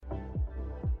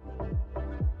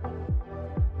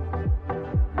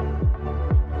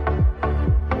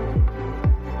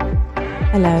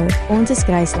Hallo, ons is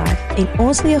Grace Life en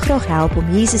ons wil jou graag help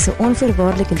om Jesus se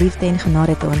onvoorwaardelike liefde en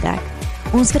genade te ontdek.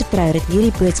 Ons vertrou dat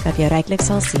hierdie boodskap jou ryklik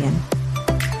sal seën.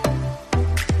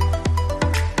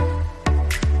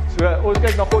 So, ons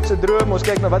kyk na God se droom, ons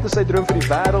kyk na wat is sy droom vir die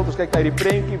wêreld, ons kyk na hierdie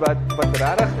prentjie wat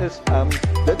regtig is,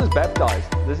 dit is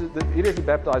baptized. Hier is die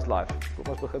baptized life.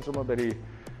 Kom ons begin sommer by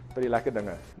die lekker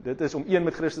dinge. Dit is om een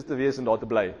met Christus te wees en daar te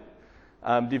bly.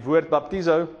 Die woord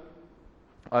baptizo,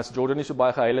 as Jordan nie so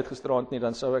baie gehuil het gisterand nie,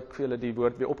 dan sou ek vir julle die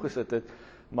woord weer opgesit het,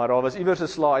 maar daar was iewers 'n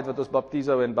slide wat ons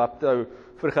baptizo en baptou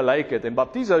vergelyk het, en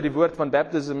baptizo, die woord van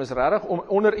baptism, is regtig om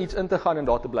onder iets in te gaan en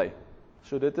daar te bly.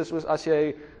 So dit is soos as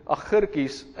jy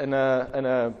agurkies in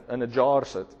 'n jar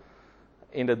sit,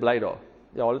 en dit bly daar.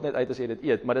 Ja, haal dit net uit as jy dit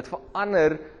eet, maar dit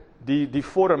verander die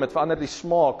vorm, dit verander die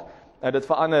smaak, en dit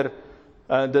verander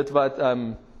dit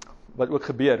wat ook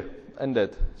gebeur in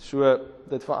dit. So,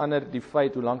 dit verander die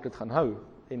feit hoe lank dit gaan hou.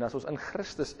 En as ons in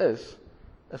Christus is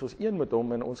ons een met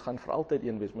hom, en ons gaan vir altyd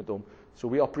een wees met hom. So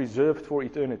we are preserved for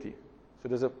eternity. So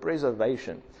there's a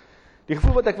preservation. Die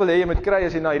gevoel wat ek wil hê jy moet kry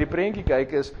as jy na hierdie prentjie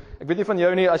kyk is, ek weet nie van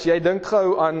jou nie, as jy dink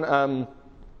gou aan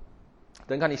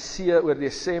dink aan die see oor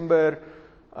Desember,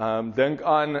 dink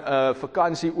aan 'n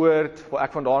vakansieoord waar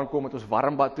ek vandaan kom, het ons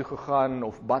warmbad toe gegaan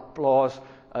of badplaas,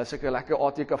 sulke lekker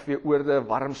ATKV oorde,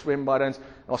 warm swembaddens,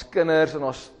 en ons kinders en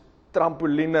ons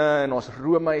trampoline en ons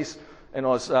roomhuis en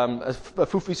ons 'n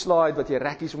foefie slide wat jy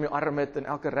rekkies om jou arm het, en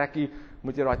elke rekkie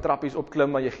moet jy daai trappies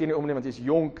opklim, maar jy gee nie om nie want jy's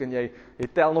jonk en jy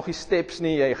tel nog die steps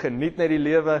nie, jy geniet net die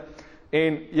lewe,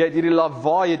 en jy het hierdie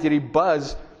lawaai, jy het hierdie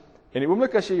buzz, en die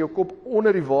oomblik as jy jou kop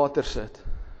onder die water sit,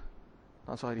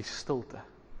 dan is daar hierdie stilte.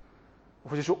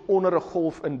 Of as jy so onder 'n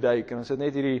golf induik, en dan sit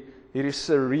net hierdie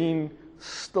serene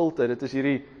stilte, dit is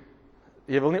hierdie,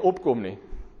 jy wil nie opkom nie,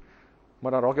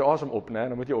 maar dan raak jy asem op, né?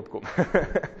 Dan moet jy opkom.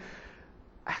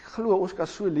 Ek glo ons kan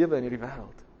so lewe in hierdie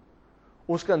wêreld.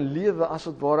 Ons kan lewe as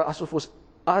het ware asof ons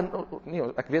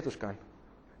ek weet ons kan.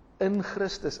 In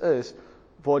Christus is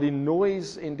waar die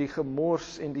noise en die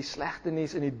gemors en die slegte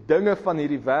nuus en die dinge van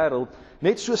hierdie wêreld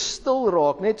net so stil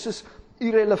raak, net soos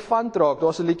irrelevant raak.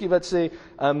 Daar's 'n liedjie wat sê,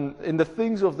 "And the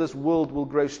things of this world will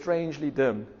grow strangely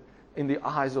dim in the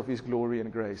eyes of his glory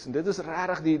and grace." En dit is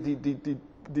regtig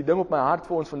die ding op my hart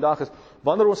vir ons vandag is,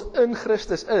 wanneer ons in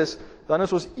Christus is, dan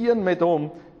is ons een met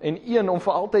hom, en een om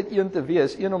vir altyd een te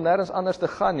wees, een om nêrens anders te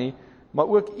gaan nie, maar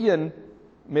ook een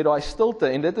met daai stilte,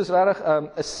 en dit is regtig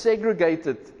 'n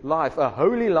segregated life, a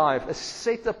holy life, a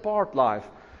set apart life,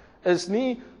 is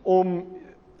nie om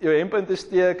jou hemp in te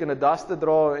steek en 'n das te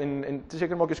dra en te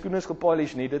seker maak jou skoene is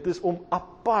gepolish nie, dit is om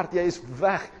apart, jy is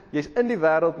weg, jy's in die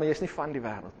wêreld, maar jy's nie van die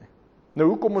wêreld nie. Nou,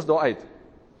 hoe kom ons daar uit?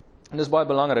 En dis baie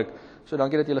belangrik, so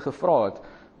dankie dat julle gevra het.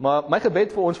 Maar my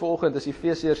gebed vir ons vanoggend is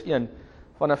Efesiërs 1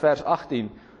 vanaf vers 18,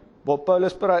 waar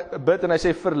Paulus bid en hy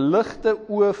sê, verligte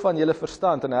oë van julle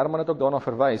verstand, en Herman het ook daarna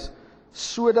verwys,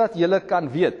 sodat julle kan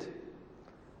weet,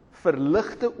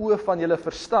 verligte oë van julle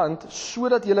verstand,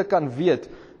 sodat julle kan weet,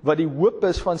 wat die hoop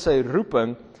is van sy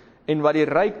roeping, en wat die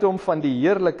rykdom van die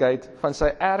heerlikheid van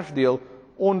sy erfdeel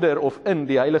onder of in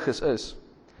die heiliges is,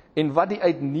 en wat die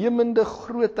uitnemende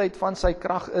grootheid van sy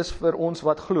krag is vir ons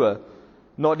wat glo,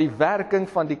 na die werking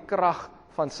van die krag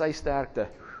van sy sterkte.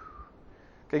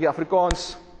 Kyk, die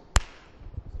Afrikaans,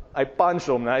 hy punch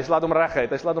hom, hy slaat hom reguit,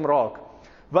 hy slaat hom raak.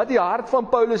 Wat die hart van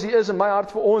Paulus hier is, en my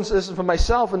hart vir ons is, en vir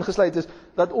myself ingesluit is,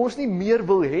 dat ons nie meer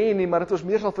wil hê nie, maar dat ons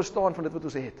meer sal verstaan van dit wat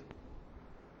ons het.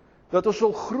 Dat ons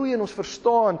sal groei in ons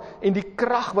verstaan, en die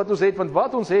krag wat ons het, want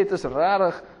wat ons het is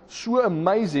regtig so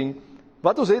amazing.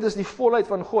 Wat ons het is die volheid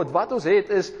van God. Wat ons het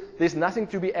is, there's nothing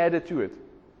to be added to it.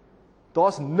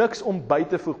 Daar's niks om by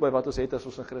te voeg by wat ons het as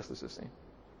ons in Christus is nie.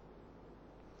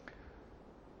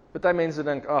 Party mense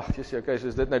dink, ag, jy's okay, so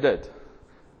is dit nou dit.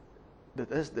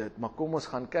 Dit is dit, maar kom ons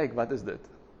gaan kyk, wat is dit?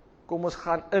 Kom ons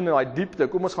gaan in daai diepte,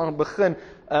 kom ons gaan begin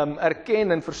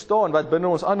erken en verstaan wat binne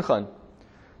ons aangaan.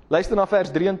 Luister na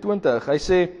vers 23, hy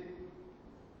sê,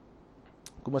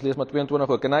 kom ons lees maar 22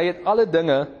 ook, en hy het alle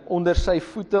dinge onder sy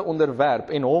voete onderwerp,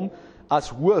 en hom as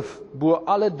hoof bo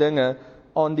alle dinge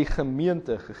aan die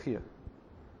gemeente gegee.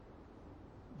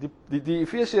 Die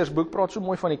Efesiërs boek praat so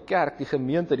mooi van die kerk, die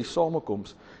gemeente, die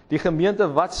samekoms, die gemeente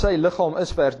wat sy liggaam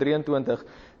is, vers 23,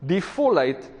 die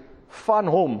volheid van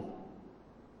hom,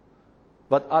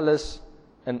 wat alles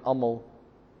en almal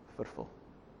vervul.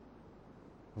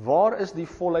 Waar is die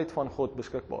volheid van God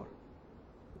beskikbaar?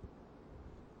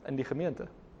 In die gemeente.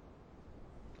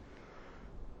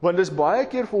 Want dit is baie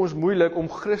keer vir ons moeilik om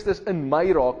Christus in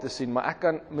my raak te sien, maar ek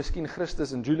kan miskien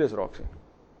Christus in Julius raak sien.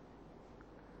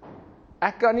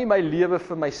 Ek kan nie my lewe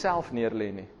vir myself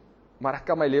neerlê nie, maar ek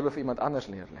kan my lewe vir iemand anders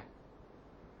neerlê.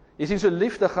 Jy sien, so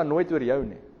liefde gaan nooit oor jou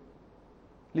nie.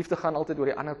 Liefde gaan altyd oor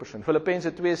die ander persoon.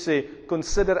 Filippense 2 sê,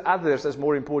 consider others as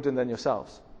more important than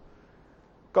yourselves.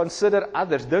 Consider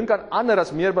others, dink aan ander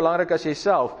as meer belangrik as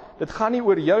jouself. Dit gaan nie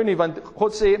oor jou nie, want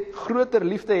God sê, groter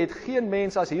liefde het geen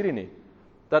mens as hierdie nie.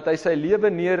 Dat hy sy lewe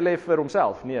neerlê vir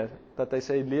homself, nee, dat hy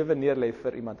sy lewe neerlê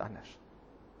vir iemand anders.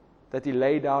 That he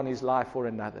lay down his life for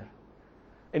another.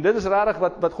 En dit is regtig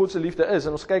wat God se liefde is,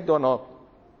 en ons kyk daarna,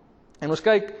 en ons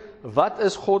kyk, wat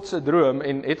is God se droom,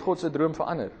 en het God se droom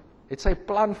verander? Het sy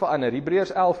plan verander?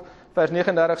 Hebreërs 11 vers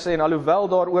 39 sê, en alhoewel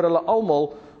daar oor hulle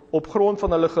almal, op grond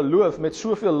van hulle geloof, met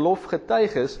soveel lof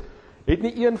getuig is, het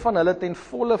nie een van hulle ten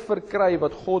volle verkry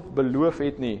wat God beloof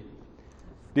het nie.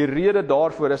 Die rede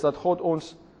daarvoor is dat God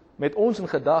met ons in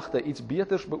gedagte iets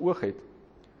beters beoog het,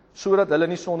 sodat hulle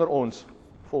nie sonder ons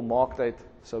volmaaktheid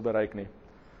sou bereik nie.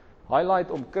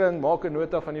 Highlight, omkring, maak 'n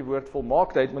nota van die woord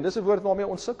volmaaktheid, want dis 'n woord waarmee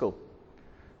ons sukkel.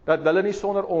 Dat hulle nie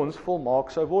sonder ons volmaak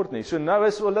sou word nie. So nou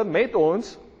is hulle met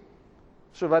ons,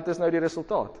 so wat is nou die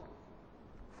resultaat?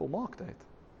 Volmaaktheid.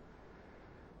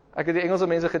 Ek het die Engelse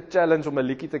mense gechallenge om 'n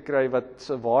liedjie te kry wat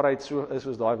se waarheid so is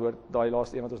soos daai woord, daai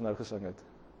laaste een wat ons nou gesing het.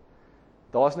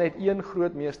 Daar's net een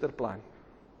groot meesterplan.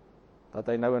 Dat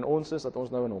hy nou in ons is, dat ons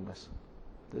nou in hom is.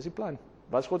 Dis die plan.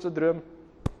 Wat is God se droom?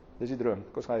 Dis die droom.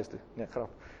 Kom ons gaan huis toe. Nee, grap.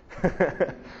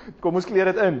 Kom ons kleer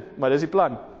dit in, maar dis die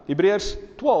plan. Hebreërs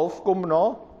 12 kom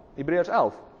na Hebreërs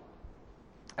 11.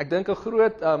 Ek dink 'n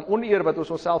groot oneer wat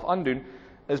ons onsself aandoen,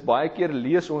 is baie keer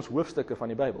lees ons hoofstukke van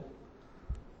die Bybel.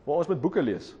 Waar ons met boeke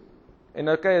lees. En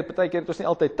nou kyk, partykeer het ons nie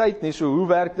altyd tyd nie, so hoe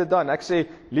werk dit dan? Ek sê,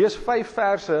 lees 5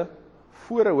 verse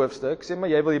voor 'n hoofstuk, sê maar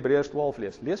jy wil Hebreërs 12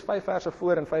 lees. Lees 5 verse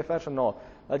voor en 5 verse na,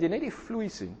 dat jy net die vloei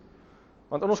sien.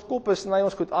 Want in ons koppe sny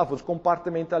ons goed af, ons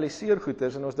kompartmentaliseer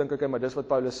goeders, en ons dink, okay, maar dis wat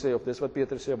Paulus sê, of dis wat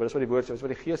Petrus sê, of dis wat die woord sê, of dis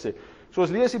wat die Gees sê. So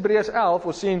ons lees Hebreërs 11,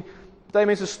 ons sien, party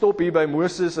mense stop hier by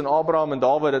Moses en Abraham en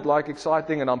Dawid, dit like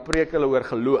exciting, en dan preek hulle oor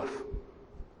geloof.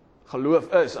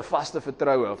 Geloof is 'n vaste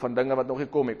vertroue van dinge wat nog nie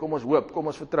kom nie. Kom ons hoop, kom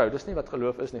ons vertrou. Dis nie wat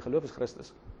geloof is nie. Geloof is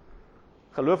Christus.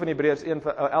 Geloof in Hebreërs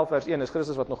 11 vers 1 is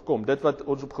Christus wat nog kom. Dit wat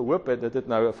ons op gehoop het, dit het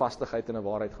nou 'n vastigheid en 'n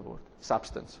waarheid geword.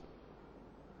 Substance.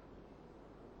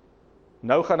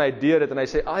 Nou gaan hy deur dit en hy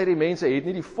sê, hierdie mense het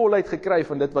nie die volheid gekry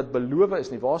van dit wat beloof is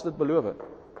nie. Waar is dit beloof?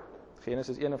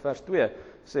 Genesis 1 vers 2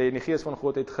 sê, en die Gees van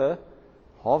God het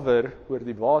gehover oor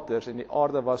die waters en die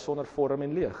aarde was sonder vorm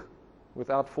en leeg.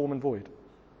 Without form and void.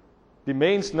 Die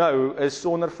mens nou is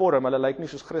sonder vorm, hulle lyk nie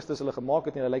soos Christus hulle gemaak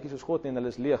het nie, hulle lyk nie soos God nie, en hulle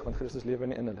is leeg, want Christus lewe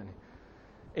nie in hulle nie.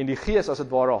 En die Gees, as dit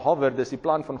ware hover, dis die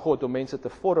plan van God om mense te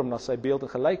vorm na sy beeld en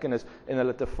gelykenis, en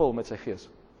hulle te vul met sy Gees.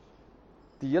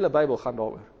 Die hele Bybel gaan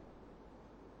daaroor.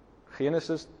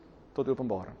 Genesis tot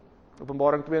Openbaring.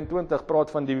 Openbaring 22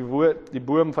 praat van die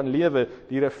boom van lewe,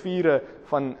 die riviere,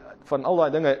 van al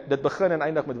daai dinge, dit begin en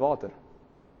eindig met water.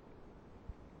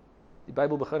 Die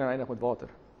Bybel begin en eindig met water.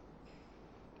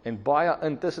 En baie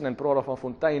intussen praat daar van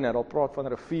fonteine, daar praat van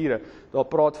riviere, daar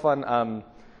praat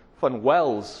van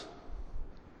wells.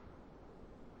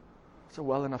 Wat is 'n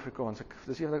well in Afrikaans?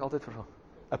 Dis wat ek altyd vervang.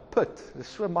 'n Put,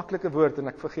 dis so 'n maklike woord en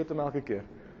ek vergeet hom elke keer.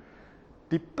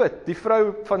 Die put, die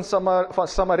vrou van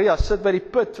Samaria sit by die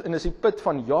put en is die put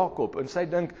van Jakob en sy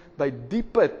dink, by die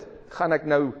put gaan ek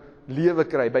nou lewe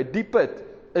kry, by die put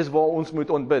is waar ons moet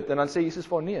ontbid. En dan sê Jesus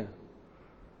van nee.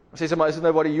 Dan sê sy, maar is dit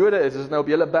nou waar die Jode is dit nou op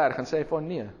julle berg? En sê hy van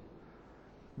nee.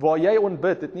 Waar jy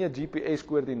ontbid, het nie 'n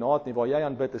GPS-koördinaat nie, waar jy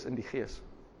aanbid is in die Gees.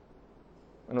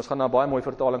 En ons gaan na 'n baie mooi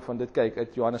vertaling van dit kyk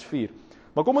uit Johannes 4.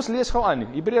 Maar kom ons lees gou aan.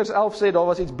 Hebreërs 11 sê, daar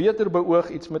was iets beter beoog,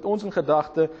 iets met ons in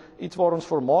gedagte, iets waar ons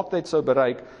volmaaktheid sou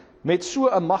bereik, met so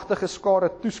 'n magtige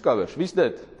skare toeskouers. Wie's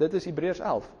dit? Dit is Hebreërs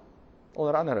 11,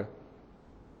 onder andere.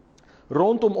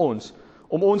 Rondom ons,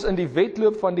 om ons in die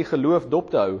wedloop van die geloof dop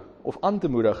te hou, of aan te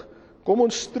moedig, kom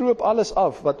ons stroop alles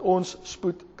af, wat ons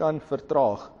spoed kan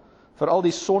vertraag, vir al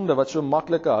die sonde wat so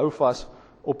maklike houvas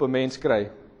op 'n mens kry.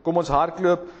 Kom ons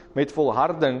hardloop met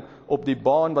volharding op die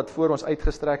baan wat voor ons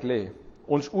uitgestrek lê.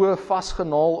 Ons oë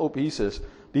vasgenaal op Jesus,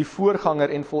 die voorganger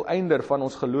en volëinder van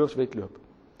ons geloofswedloop.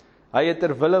 Hy het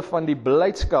ter wille van die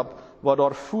blydskap wat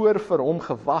daarvoor vir hom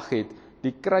gewag het,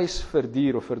 die kruis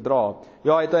verduur of verdra.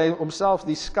 Ja, het hy homself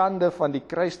die skande van die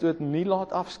kruisdood nie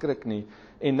laat afskrik nie,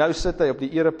 en nou sit hy op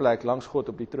die ereplek langs God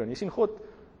op die troon. Jy sien God,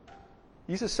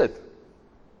 Jesus sit.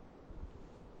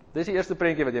 Dis die eerste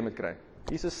prentjie wat jy moet kry.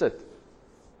 Jesus sit.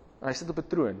 En hy sit op 'n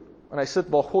troon, en hy sit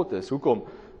waar God is. Hoekom?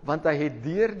 Want hy het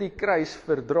deur die kruis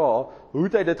verdra, hoe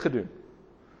het hy dit gedoen?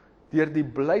 Deur die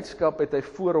blydskap het hy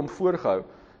voor hom voorgehou.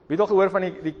 Wie het al gehoor van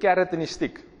die carrot en die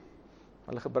stiek?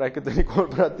 Hulle gebruik dit in die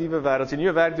korporatiewe wêreld. As jy nie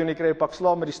 'n werk doen, jy kry 'n pak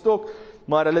slaag met die stok,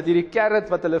 maar hulle het hierdie carrot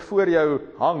wat hulle voor jou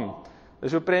hang.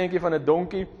 Dis so 'n prentjie van 'n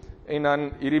donkie, en dan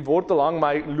hierdie wortel hang,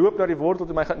 maar hy loop na die wortel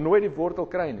toe, maar hy gaan nooit die wortel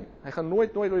kry nie. Hy gaan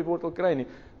nooit op die wortel kry nie,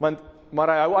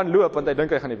 maar hy hou aan loop, want hy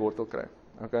dink hy gaan die wortel kry.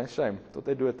 Okay, shame, tot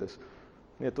hy dood is.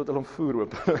 Nee, tot hulle hom voer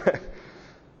op.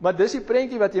 Maar dis die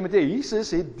prentjie wat jy met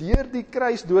Jesus het deur die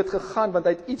kruis dood gegaan, want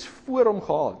hy het iets voor hom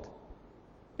gehad.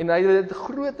 En hy het dit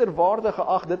groter waarde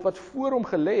geag, dit wat voor hom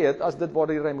gelê het, as dit waar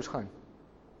hy moes gaan.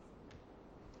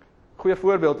 Goeie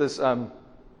voorbeeld is, ek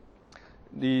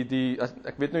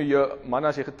weet nou, jou man,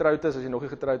 as jy getroud is, as jy nog nie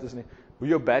getroud is nie, hoe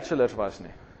jou bachelors was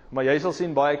nie. Maar jy sal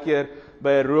sien baie keer by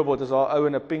 'n robot, is daar 'n ou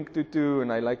in 'n pink tutu, en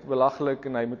hy lyk belaglik,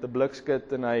 en hy moet 'n blik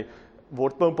skit, en hy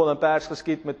word pimpel en pers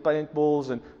geskiet met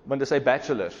paintballs, want dis hy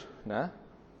bachelors, né?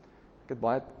 Ek het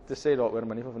baie te sê daaroor,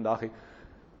 maar nie van vandag nie.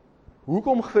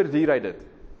 Hoekom verduur hy dit?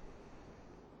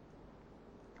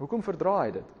 Hoekom verdra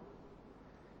hy dit?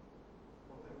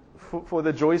 For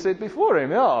the joy set before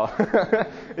him, ja.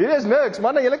 Hier is niks,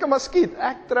 man, julle kan maar skiet.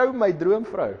 Ek trou my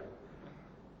droomvrou.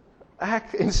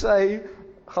 Ek en sy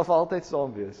gaan vir altyd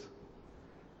saam wees.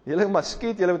 Julle maar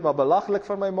skiet, julle moet maar belaglik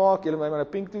van my maak, julle moet my 'n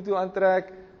pink tutu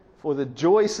aantrek. For the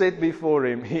joy set before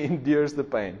him, he endures the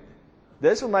pain.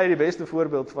 Dis vir my die beste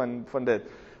voorbeeld van dit.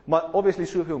 Maar obviously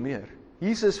soveel meer.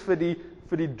 Jesus vir die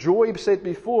joy set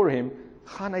before him,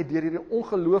 gaan hy deur hierdie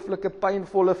ongelooflike,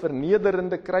 pynvolle,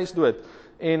 vernederende kruisdood.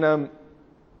 En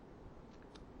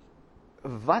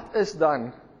wat is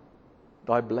dan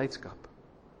daai blydskap?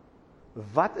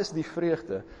 Wat is die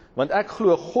vreugde? Want ek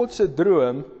glo God se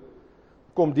droom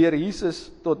kom deur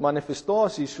Jesus tot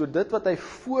manifestasie, so dit wat hy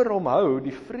voor hom hou,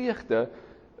 die vreugde,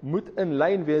 moet in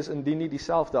lyn wees indien nie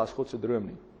dieselfde as God se droom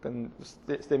nie. Kan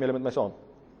stem julle met my saam?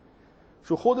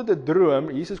 So God het 'n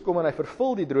droom, Jesus kom en hy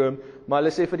vervul die droom, maar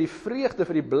hulle sê vir die vreugde,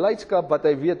 vir die blydskap wat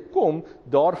hy weet kom,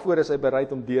 daarvoor is hy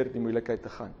bereid om deur die moeilikheid te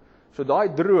gaan. So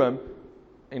daai droom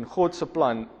en God se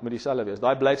plan moet dieselfde wees,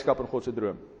 daai blydskap en God se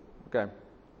droom. Okay.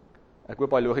 Ek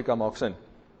hoop daai logika maak sin.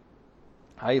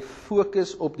 Hy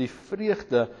fokus op die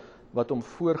vreugde wat hom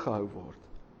voorgehou word.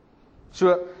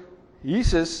 So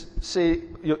Jesus sê,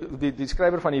 die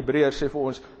skrywer van Hebreërs sê vir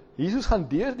ons, Jesus gaan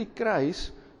deur die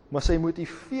kruis, maar sy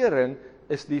motivering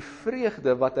is die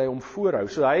vreugde wat hy hom voorhou.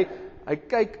 So hy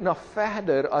kyk na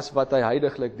verder as wat hy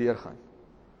huidiglik deurgaan.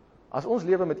 As ons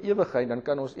lewe met ewigheid, dan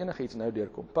kan ons enigiets nou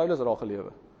deurkom. Paulus het al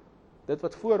gelewe. Dit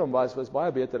wat voor hom was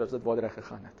baie beter as dit waar hy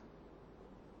gegaan het.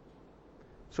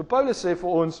 So Paulus sê vir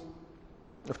ons,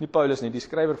 of nie Paulus nie, die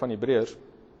skrywer van Hebreërs,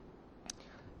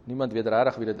 niemand weet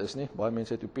regtig wie dit is nie, baie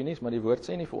mense het opinies, maar die woord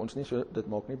sê nie vir ons nie, so dit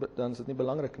maak nie, dan is dit nie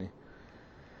belangrik nie.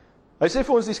 Hy sê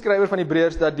vir ons, die skrywer van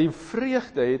Hebreërs, dat die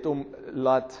vreugde het hom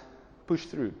laat push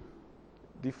through.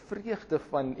 Die vreugde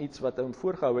van iets wat hom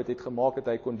voorgehou het gemaak dat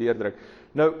hy kon deurdruk.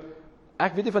 Nou,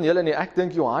 ek weet nie van julle nie, ek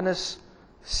dink Johannes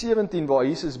 17, waar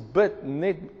Jesus bid,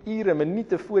 net ure,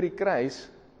 minute voor die kruis,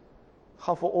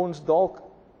 gaan vir ons dalk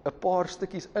 'n paar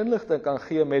stukkies inligting kan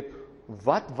gee met,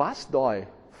 wat was daai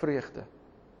vreugde?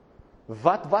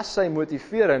 Wat was sy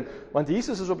motivering? Want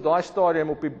Jesus is op daai stadium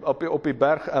op die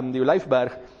berg, die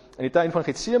Olyfberg, in die tuin van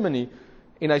Getsemane,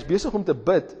 en hy's besig om te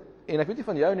bid, en ek weet nie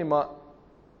van jou nie, maar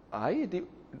hy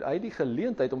het die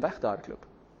geleentheid om weg te hardloop.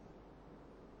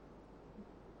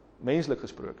 Menslik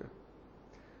gesproke.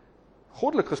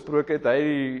 Goddelik gesproke het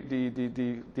hy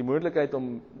die moontlikheid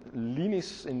om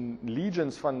linies en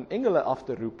legions van engele af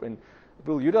te roep, en ek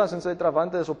bedoel, Judas en sy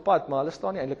trawante is op pad, maar hulle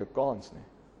staan nie eintlik 'n kans nie.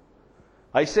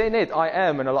 Hy sê net, I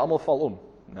am, en hulle almal val om.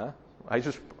 Ne? Ek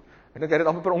dink hy het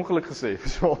amper per ongeluk gesê,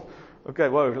 so, okay,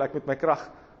 wow, ek moet my krag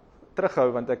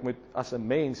terughou, want ek moet as 'n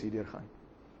mens hierdeur gaan.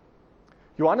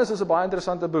 Johannes is 'n baie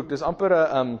interessante boek, dis amper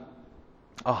 'n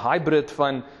hybrid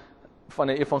van 'n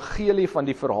evangelie, van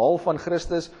die verhaal van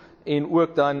Christus, en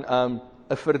ook dan 'n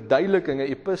verduideliking, 'n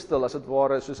epistel, as dit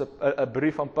ware, soos 'n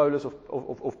brief van Paulus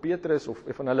of Petrus, of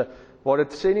van hulle, waar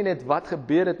dit sê nie net wat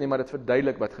gebeur het nie, maar dit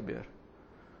verduidelik wat gebeur.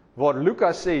 Waar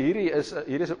Lukas sê,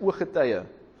 hier is 'n ooggetuie,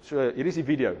 so hier is die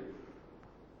video.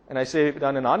 En hy sê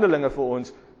dan in Handelinge vir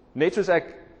ons, net soos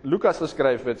ek Lukas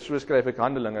geskryf het, so skryf ek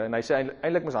Handelinge, en hy sê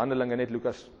eintlik moes Handelinge net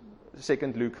Lukas,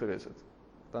 second Luke gewees het.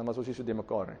 Dan was ons nie so de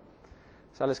mekaar nie.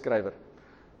 Selfe skrywer.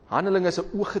 Handelinge is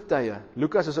 'n ooggetuie,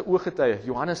 Lukas is 'n ooggetuie,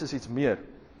 Johannes is iets meer.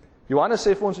 Johannes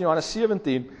sê vir ons in Johannes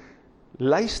 17,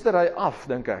 luister hy af,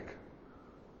 dink ek,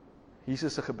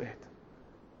 Jesus se gebed.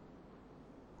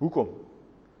 Hoekom?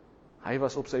 Hy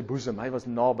was op sy boesem, hy was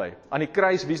naby. Aan die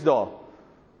kruis, wie's daar?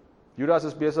 Judas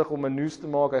is besig om 'n noes te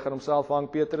maak, hy gaan homself hang,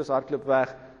 Petrus hardloop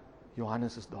weg,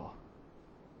 Johannes is daar.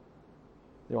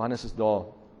 Johannes is daar,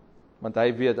 want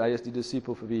hy weet, hy is die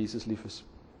disipel vir wie Jesus lief is.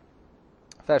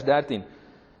 Vers 13,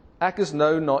 ek is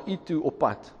nou na u toe op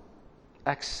pad.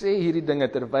 Ek sê hierdie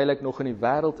dinge terwyl ek nog in die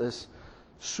wêreld is,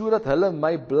 sodat hulle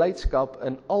my blydskap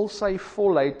in al sy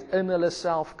volheid in hulle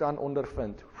self kan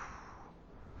ondervind.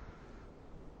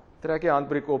 Trek jy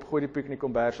handbriek op, gooi die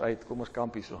piknikkombers uit, kom ons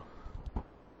kamp hierso.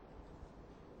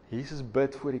 Jesus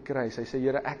bid voor die kruis, hy sê,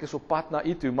 Here, ek is op pad na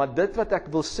U toe, maar dit wat ek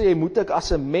wil sê, moet ek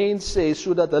as 'n mens sê,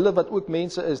 sodat hulle wat ook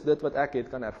mense is, dit wat ek het,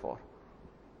 kan ervaar.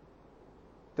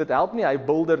 Dit help nie, hy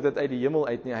bilder dit uit die hemel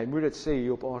uit nie, hy moet dit sê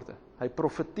hier op aarde. Hy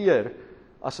profeteer,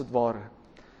 as dit ware.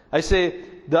 Hy sê,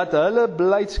 dat hulle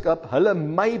blydskap, hulle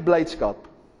my blydskap,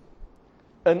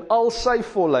 in al sy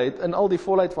volheid, in al die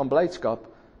volheid van blydskap,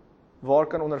 waar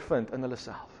kan ondervind? In hulle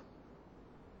self.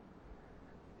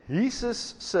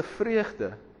 Jesus se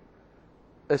vreugde,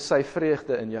 is sy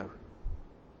vreugde in jou.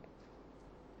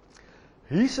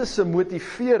 Jesus se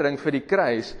motivering vir die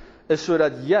kruis, is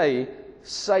sodat jy,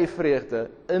 sy vreugde,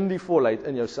 in die volheid,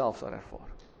 in jouself sal ervaar.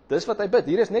 Dis wat hy bid,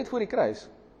 hier is net voor die kruis.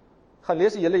 Gaan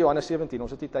lees die hele Johannes 17,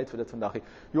 ons het nie tyd vir dit vandag nie.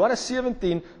 Johannes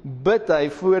 17 bid hy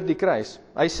voor die kruis.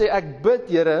 Hy sê, ek bid,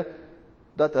 Here,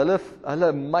 dat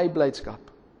hulle my blydskap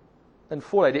in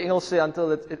volheid, die Engels sê,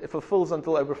 until it fulfills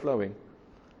until overflowing.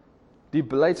 Die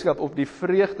blydskap of die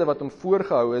vreugde wat hom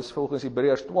voorgehou is, volgens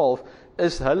Hebreërs 12,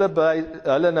 is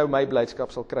hulle nou my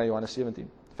blydskap sal kry, Johannes 17.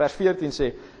 Vers 14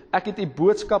 sê, ek het die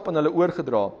boodskap aan hulle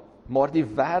oorgedra, maar die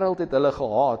wêreld het hulle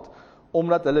gehaat,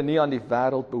 omdat hulle nie aan die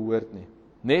wêreld behoort nie.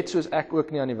 Net soos ek ook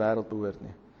nie aan die wêreld behoort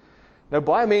nie. Nou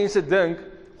baie mense dink,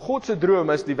 God se droom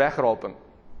is die wegraping.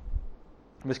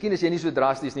 Miskien is jy nie so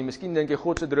drasties nie, miskien dink jy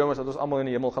God se droom is dat ons almal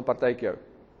in die hemel gaan partytjie hou.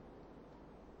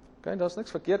 Okay, daar is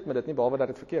niks verkeerd met dit nie, behalwe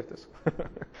dat dit verkeerd is.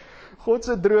 God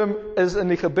se droom is in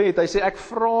die gebed, hy sê, ek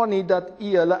vra nie dat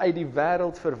U hulle uit die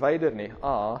wêreld verwyder nie.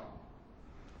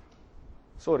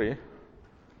 Sorry.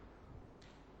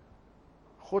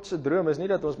 God se droom is nie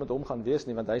dat ons met hom gaan wees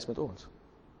nie, want hy is met ons.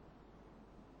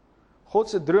 God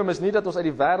se droom is nie dat ons uit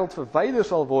die wêreld verwyder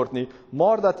sal word nie,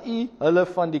 maar dat U hulle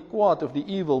van die kwaad of die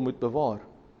evil moet bewaar.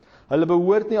 Hulle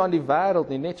behoort nie aan die wêreld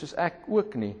nie, net soos ek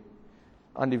ook nie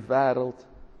aan die wêreld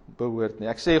behoort nie.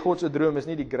 Ek sê God se droom is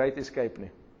nie die great escape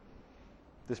nie.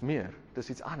 Dis meer, dis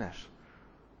iets anders.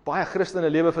 Baie Christene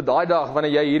lewe vir daai dag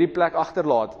wanneer jy hierdie plek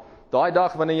agterlaat. Daai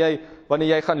dag wanneer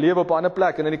jy gaan lewe op 'n ander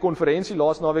plek, en in die konferensie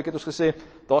laas naweek het ons gesê,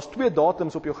 daar's 2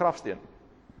 datums op jou grafsteen.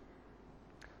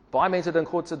 Baie mense dink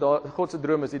God se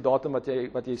droom is die datum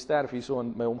wat jy sterf hierso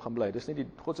en by hom gaan bly. Dis nie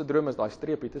God se droom is daai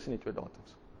streepie tussen die 2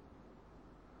 datums.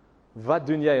 Wat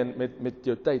doen jy met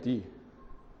jou tyd hier?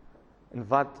 En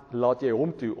wat laat jy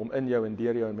hom toe om in jou en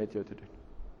deur jou en met jou te doen?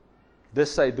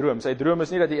 Dis sy droom. Sy droom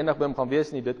is nie dat jy eendag by hom gaan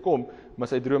wees nie, dit kom, maar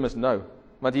sy droom is nou.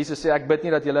 Want Jesus sê, ek bid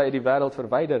nie dat julle uit die wêreld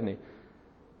verwyder nie.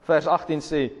 Vers 18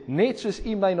 sê, net soos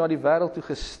U my na die wêreld toe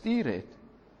gestuur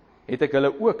het ek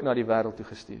hulle ook na die wêreld toe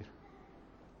gestuur.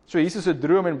 So Jesus se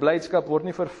droom en blydskap word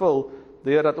nie vervul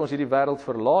deurdat ons hierdie wêreld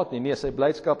verlaat nie. Nee, sy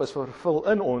blydskap is vervul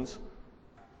in ons,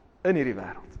 in hierdie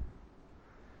wêreld.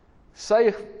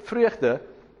 Sy vreugde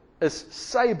is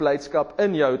sy blydskap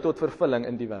in jou tot vervulling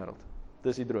in die wêreld.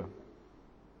 Dis die droom.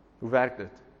 Hoe werk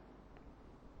dit?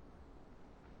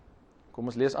 Kom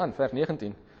ons lees aan, vers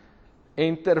 19.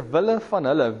 En terwille van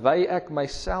hulle wy ek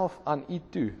myself aan U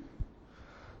toe,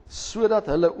 sodat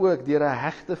hulle ook deur 'n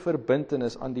hegte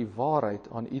verbintenis aan die waarheid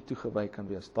aan U toegewy kan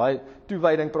wees. Daai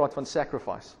toewyding praat van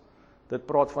sacrifice. Dit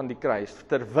praat van die kruis.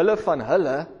 Terwille van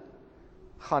hulle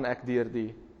gaan ek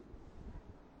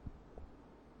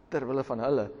terwille van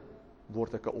hulle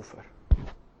word ek 'n offer.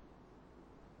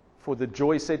 For the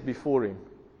joy set before him.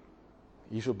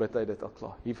 Hierso bid hy dit al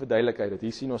klaar. Hier verduidelik hy dit.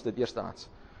 Hier sien ons dit eerstehands.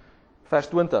 Vers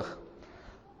 20.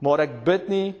 Maar ek bid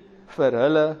nie vir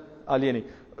hulle alleen nie.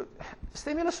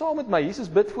 Stem julle saam met my, Jesus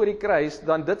bid voor die kruis,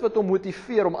 dan dit wat hom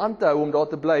motiveer om aan te hou, om daar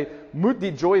te bly, moet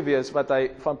die joy wees wat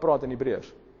hy van praat in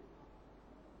Hebreërs.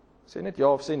 Sê net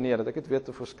ja of sê nee, dat ek dit weet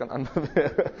of ons kan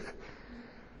aanbeweeg.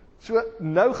 So,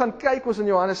 nou gaan kyk ons in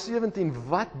Johannes 17,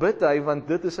 wat bid hy, want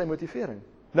dit is sy motivering.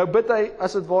 Nou bid hy,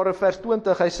 as het ware vers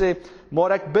 20, hy sê,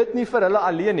 maar ek bid nie vir hulle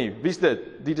alleen nie, wie is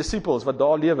dit? Die disciples wat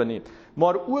daar lewe nie,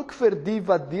 maar ook vir die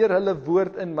wat deur hulle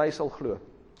woord in my sal glo.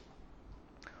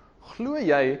 Glo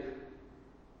jy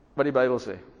wat die Bybel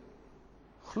sê?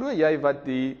 Glo jy wat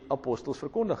die apostels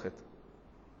verkondig het?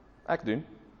 Ek doen.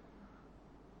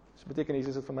 Dit beteken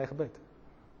Jesus het vir my gebid.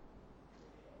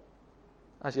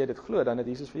 As jy dit glo, dan het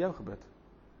Jesus vir jou gebid.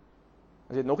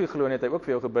 As jy dit nog nie glo, het hy ook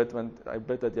vir jou gebid, want hy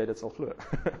bid dat jy dit sal glo.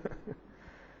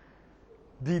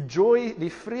 Die joy, die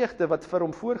vreugde wat vir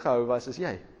hom voorgehou was, is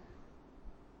jy.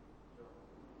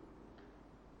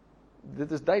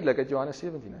 Dit is duidelik uit Johannes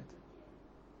 17 uit.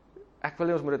 Ek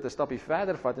wil ons moet dit 'n stapie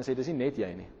verder vat en sê, dis nie net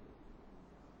jy nie.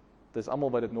 Dis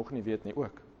almal wat dit nog nie weet nie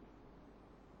ook.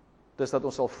 dis dat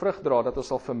ons sal vrug dra, dat ons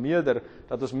sal vermeerder,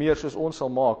 dat ons meer soos ons sal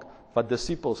maak, wat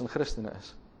disippels en Christene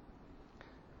is.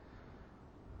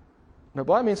 Nou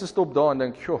baie mense stop daar en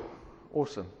dink, joh,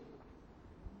 awesome.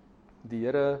 Die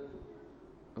Here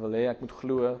wil hê ek moet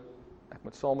glo, ek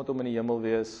moet saam met hom in die hemel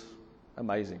wees,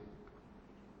 amazing.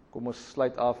 Kom ons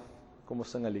sluit af, kom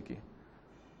ons sing 'n liedjie.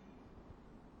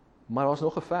 Maar daar's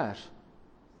nog 'n vers.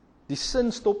 Die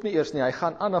sin stop nie eers nie, hy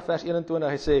gaan aan na vers 21,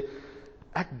 hy sê,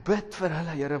 ek bid vir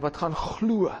hulle, Here, wat gaan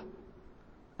glo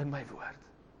in my woord.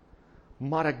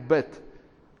 Maar ek bid,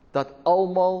 dat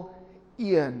almal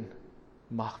een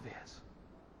mag wees.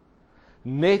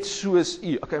 Net soos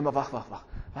u, okay, maar wag,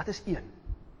 wat is een?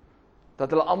 Dat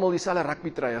hulle almal dieselfde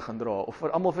rugbytruie gaan dra, of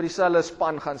almal vir dieselfde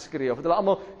span gaan skree, of dat hulle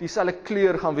almal dieselfde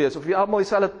kleur gaan wees, of almal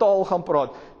dieselfde taal gaan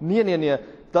praat. Nee,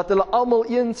 dat hulle almal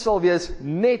een sal wees,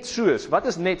 net soos. Wat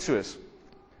is net soos?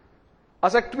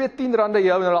 As ek 2 R10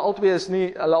 jou, en hulle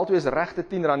albei is regte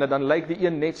R10, dan lyk die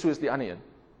een net soos die ander een.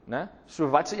 Né? So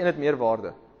wat se een het meer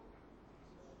waarde?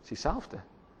 Dis dieselfde.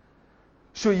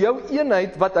 So jou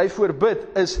eenheid wat hy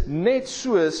voorbid, is net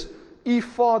soos u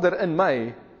Vader in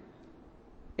my,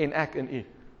 en ek in u.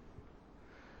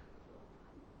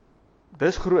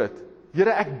 Dis groot.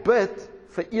 Here, ek bid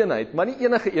vir eenheid, maar nie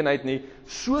enige eenheid nie,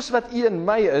 soos wat u in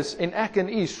my is, en ek in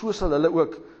u, so sal hulle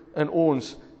ook in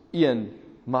ons een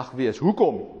mag wees.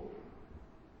 Hoekom?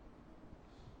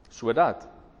 Sodat.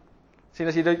 Sien,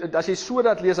 as jy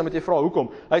sodat lees, dan moet jy vra,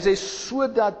 hoekom? Hy sê,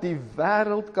 sodat die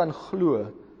wêreld kan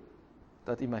glo,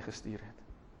 dat u my gestuur het.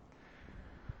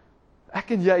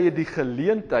 Ek en jy het die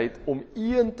geleentheid om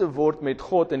een te word met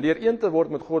God, en deur een te word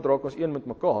met God, raak ons een met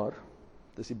mekaar.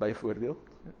 Dis die byvoordeel,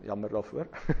 jammer daarvoor.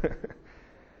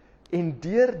 En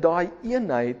deur daai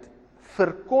eenheid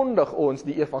verkondig ons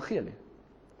die evangelie.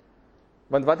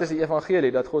 Want wat is die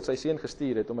evangelie? Dat God sy seun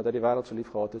gestuur het, omdat hy die wêreld so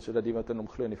lief gehad het, sodat die wat in hom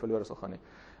glo nie verlore sal gaan nie.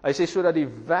 Hy sê, sodat die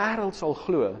wêreld sal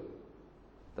glo,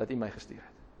 dat hy my gestuur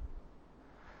het.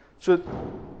 So,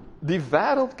 die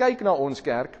wêreld kyk na ons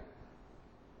kerk,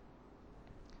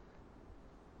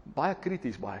 baie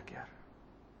krities baie keer,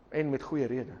 en met goeie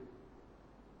rede.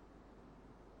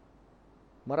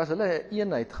 Maar as hulle 'n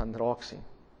eenheid gaan raak sien,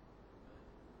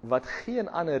 wat geen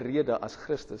ander rede as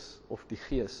Christus of die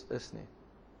Gees is nie,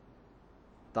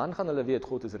 dan gaan hulle weet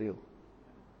God is real.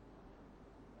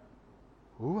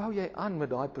 Hoe hou jy aan met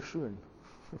daai persoon?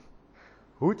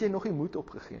 Hoe het jy nog nie moed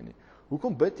opgegee nie?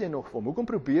 Hoekom bid jy nog vir hom? Hoekom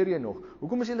probeer jy nog?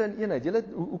 Hoekom is julle in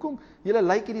eenheid? Hoekom julle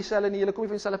lyk nie dieselfde nie, julle kom nie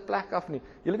van dieselfde plek af nie.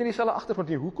 Julle het nie dieselfde agtergrond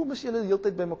nie. Hoekom is julle die hele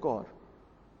tyd by mekaar?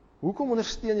 Hoekom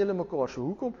ondersteun julle mekaar so?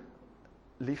 Hoekom?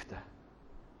 Liefde.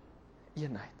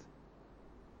 Eenheid.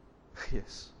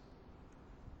 Gees.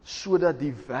 Sodat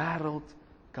die wêreld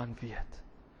kan weet.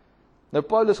 Nou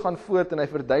Paulus gaan voort en hy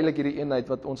verduidelik hierdie eenheid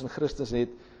wat ons in Christus het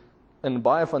in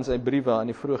baie van sy briewe aan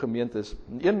die vroeë gemeentes.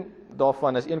 Een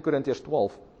daarvan is 1 Korintiërs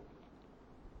 12.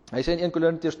 Hy sê in 1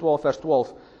 Korintiërs 12 vers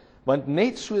 12, want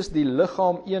net soos die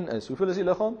liggaam een is, hoeveel is die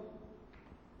liggaam?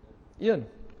 Een.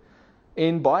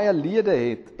 En baie lede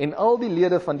het, en al die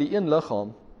lede van die een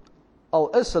liggaam, al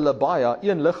is hulle baie,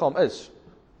 een liggaam is,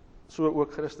 so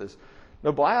ook Christus.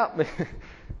 Nou baie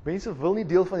mense wil nie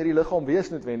deel van hierdie liggaam wees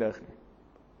noodwendig nie.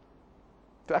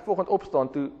 Toe ek vanoggend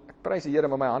opstaan, toe ek prys die Here,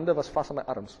 maar my hande was vas aan my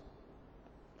arms.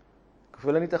 Ek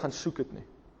hoef hulle nie te gaan soek het nie.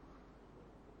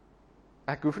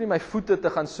 Ek hoef nie my voete te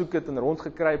gaan soek het en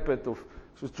rondgekruip het, of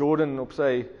soos Jordan op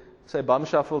sy bum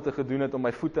shuffle te gedoen het, om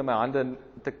my voete en my hande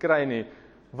te kry nie,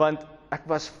 want ek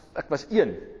was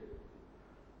een.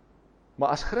 Maar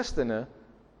as Christene,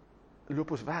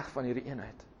 loop ons weg van hierdie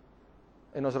eenheid.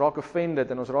 En ons raak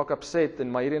offended, en ons raak upset,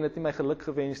 en maar hierdie het nie my geluk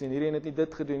gewens nie, en hierdie het nie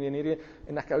dit gedoen nie,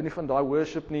 en ek hou nie van daai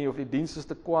worship nie, of die diens is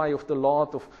te kwaai, of te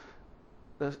laat,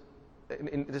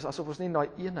 en dit is asof ons nie in daai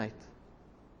eenheid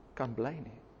kan bly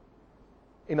nie.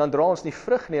 En dan dra ons nie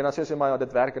vrug nie, en dan sê ons, maar ja,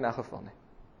 dit werk in elk geval nie.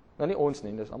 Nou nie ons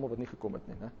nie, dis almal wat nie gekom het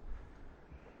nie, né?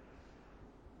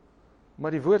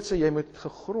 Maar die woord sê, jy moet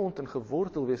gegrond en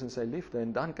gewortel wees in sy liefde,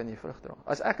 en dan kan jy vrug dra.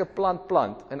 As ek 'n plant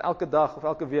plant, en elke dag of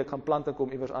elke week gaan plante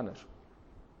kom iewers anders,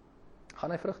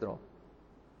 gaan hy vrug dra?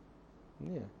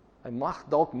 Nee, hy mag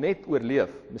dalk net oorleef,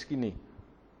 miskien nie.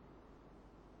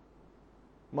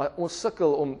 Maar ons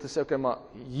sukkel om te sê, okay, maar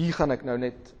hier gaan ek nou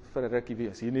net vir 'n rukkie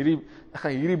wees. Ek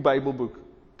gaan hierdie Bybelboek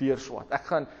deurswat.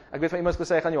 Ek weet van iemand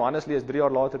gesê, hy gaan Johannes lees, 3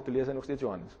 jaar later, toe lees hy nog steeds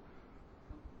Johannes.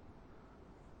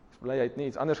 Ek is bly, hy het nie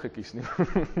iets anders gekies nie,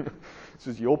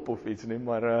 soos Job of iets nie,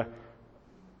 maar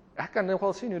ek kan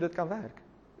nogal sien hoe dit kan werk.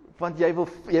 Want jy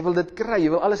wil dit kry, jy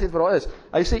wil alles het wat daar is.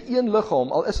 Hy sê, een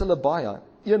liggaam, al is hulle baie,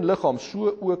 een liggaam,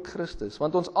 so ook Christus.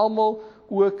 Want ons almal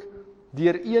ook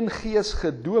deur een gees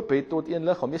gedoop het tot een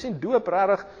liggaam. Jy sien, doop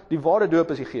regtig, die ware doop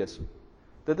is die gees.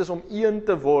 Dit is om een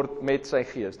te word met sy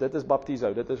gees. Dit is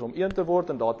baptizo, dit is om een te word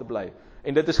en daar te bly.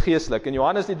 En dit is geestelik. En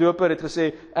Johannes die Doper het gesê,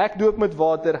 ek doop met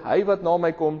water, hy wat na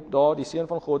my kom, daar die Seun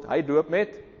van God, hy doop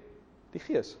met die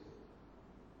gees.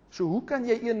 So hoe kan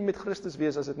jy een met Christus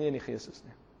wees as dit nie in die gees is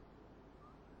nie?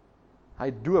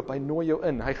 Hy doop, hy nooi jou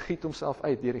in, hy giet homself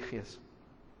uit deur die gees.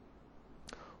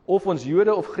 Of ons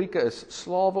Jode of Grieke is,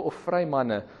 slawe of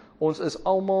vrymanne, ons is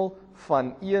almal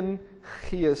van een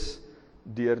gees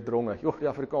deurdronge. Joh, die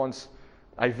Afrikaans,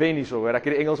 hy wen nie so, hoor, ek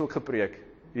het die Engels ook gepreek.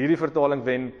 Hierdie vertaling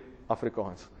wen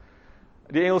Afrikaans.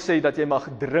 Die Engels sê dat jy mag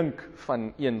drink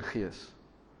van een gees.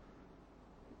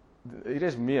 Hier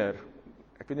is meer,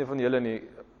 ek weet nie van julle nie,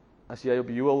 as jy op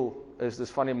Joel is,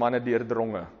 dis van die manne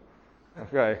deurdronge.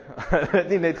 Okay,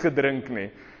 nie net gedrink nie.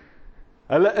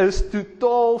 Hulle is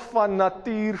totaal van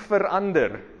natuur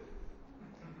verander.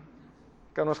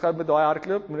 Kan ons gou met daai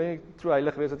hardloop? Moet nie so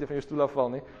heilig wees dat jy van jou stoel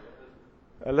afval nie.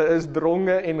 Hulle is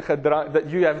dronge en gedrank, that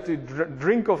you have to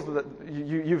drink of the,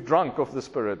 you've drunk of the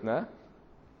Spirit, né?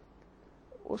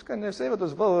 Ons kan nou sê wat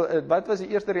ons wil, wat was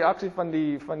die eerste reaksie van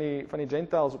die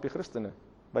Gentiles op die Christene,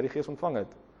 by die Gees ontvang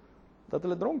het? Dat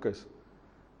hulle dronk is.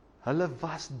 Hulle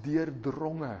was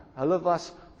deurdronge, hulle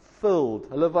was filled,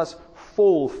 hulle was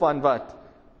vol van wat?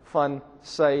 Van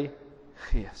sy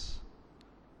Gees.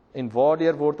 En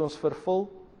waardeur word ons vervul?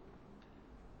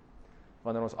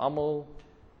 Wanneer ons almal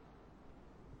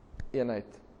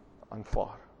eenheid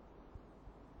aanvaar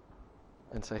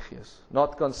in sy Gees.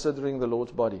 Not considering the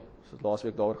Lord's body. Ons het laas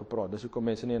week daaroor gepraat. Dis hoekom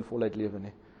mense nie in volheid lewe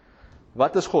nie.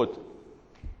 Wat is God?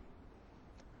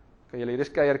 Kan julle, hier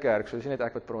is Kuierkerk, so is nie net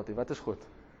ek wat praat nie. Wat is God?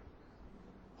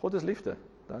 God is liefde.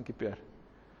 Dankie Pierre.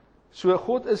 So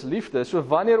God is liefde, so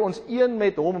wanneer ons een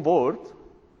met hom word,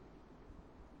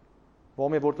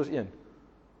 waarmee word ons een?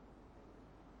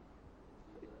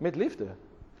 Met liefde.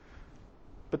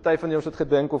 Party van ons het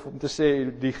gedink of om te sê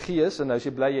die Gees, en nou as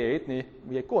jy bly jy het nie,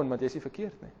 jy kon, want jy is nie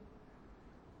verkeerd nie.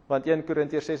 Want 1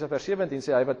 Korintiërs 6:17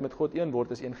 sê hy wat met God een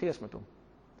word, is een Gees met hom.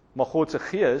 Maar God se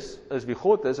Gees is wie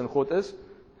God is, en God is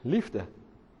liefde.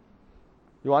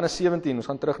 Johannes 17,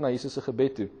 ons gaan terug na Jesus se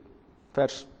gebed toe.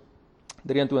 Vers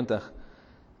 23.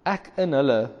 Ek in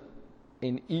hulle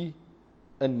en u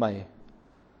in my,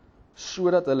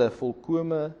 sodat hulle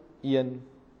volkome een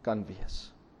kan wees.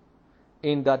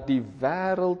 En dat die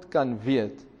wêreld kan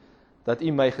weet dat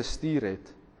u my gestuur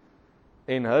het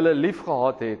en hulle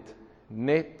liefgehad het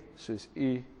net soos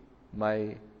u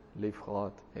my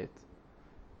liefgehad het.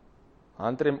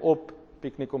 Handrem op,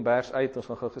 piknik kombers uit, ons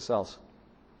gaan gou gesels.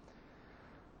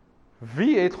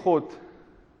 Wie het God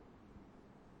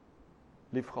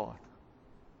liefgehad?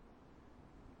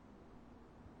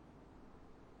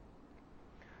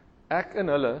 Ek in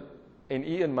hulle en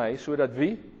u in my, sodat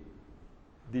wie?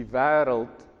 Die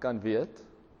wêreld kan weet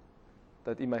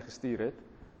dat u my gestuur het.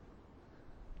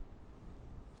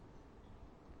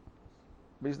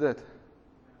 Wie is dit?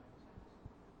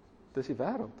 Dis die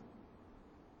wêreld.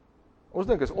 Ons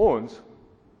dink is ons,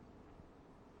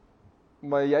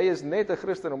 maar jy is net 'n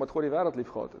Christen omdat God die wêreld lief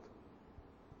gehad het.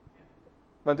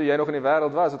 Want toe jy nog in die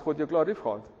wêreld was, het God jou klaar lief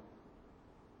gehad.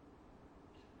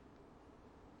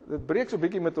 Dit breek so 'n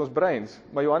bietjie met ons breins,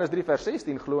 maar Johannes 3 vers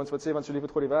 16 glo ons wat sê, want so lief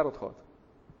het God die wêreld gehad,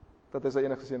 dat hy sy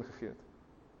enige seun gegee het.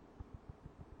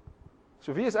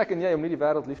 So wie is ek en jy om nie die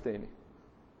wêreld lief te hê nie?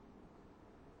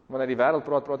 Wanneer die wêreld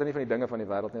praat hy nie van die dinge van die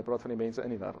wêreld nie, hy praat van die mense in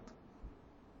die wêreld.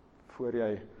 Voor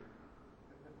jy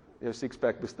jou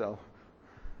six-pack bestel.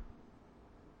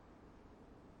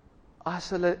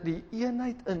 As hulle die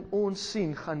eenheid in ons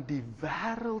sien, gaan die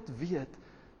wêreld weet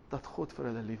dat God vir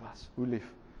hulle lief was. Hoe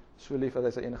lief? So lief dat hy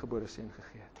sy enige gebore seun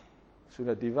gegee het,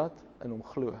 sodat die wat in hom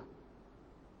glo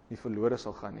nie verlore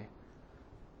sal gaan nie.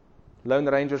 Lone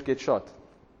Rangers get shot.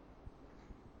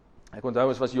 Ek onthou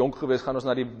ons was jonk geweest, gaan ons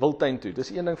na die wildtuin toe. Dis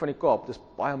een ding van die Kaap, dis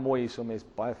baie mooi hier, so mense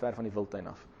baie ver van die wildtuin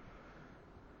af.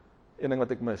 Een ding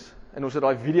wat ek mis. En ons het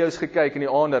daai video's gekyk in die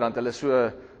aande, dan het hulle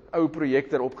so ou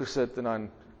projektor opgesit en dan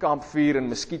kampvuur en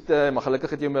muskiete, maar gelukkig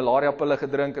het jy malaria pille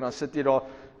gedrink en dan sit jy daar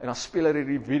en dan speel hulle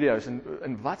hierdie video's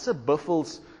en watse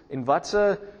buffels en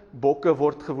watse bokke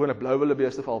word gewone blou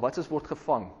wildebeeste val, watse word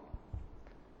gevang.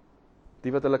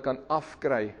 Die wat hulle kan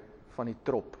afkry van die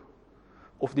trop.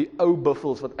 Of die ou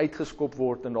buffels wat uitgeskop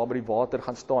word en daar by die water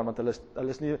gaan staan, want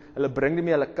hulle bring nie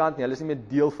meer hulle kant nie, hulle is nie meer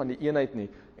deel van die eenheid nie,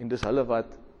 en dis hulle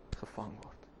wat gevang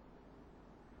word.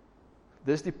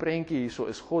 Dis die prentjie hierso,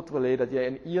 is God wil hê dat jy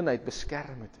in eenheid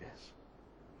beskerm moet wees.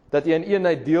 Dat jy in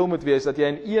eenheid deel moet wees, dat jy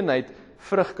in eenheid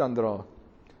vrug kan dra.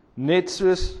 Net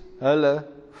soos hulle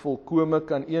volkome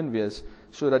kan een wees,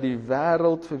 sodat die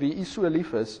wêreld vir wie u so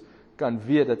lief is, kan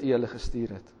weet dat u hulle gestuur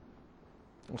het.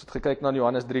 Ons het gekyk na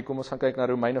Johannes 3, kom ons gaan kyk na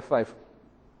Romeine 5.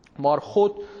 Maar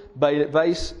God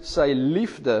wys sy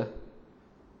liefde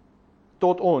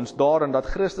tot ons daarin dat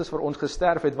Christus vir ons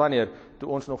gesterf het wanneer? Toe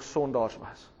ons nog sondaars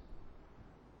was.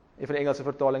 Een van die Engelse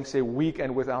vertaling sê weak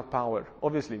and without power.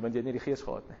 Obviously, want jy het nie die gees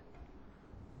gehad nie.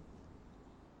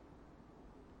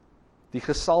 Die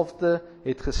gesalfde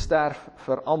het gesterf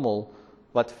vir almal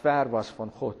wat ver was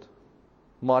van God.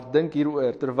 Maar dink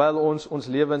hieroor, terwyl ons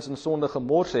lewens in sonde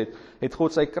gemors het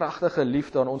God sy kragtige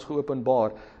liefde aan ons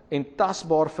geopenbaar en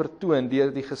tasbaar vertoon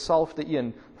deur die gesalfde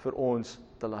een vir ons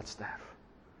te laat sterf.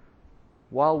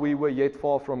 While we were yet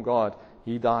far from God,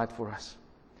 He died for us.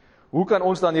 Hoe kan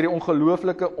ons dan hierdie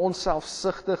ongelooflike,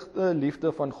 onselfsugtige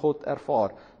liefde van God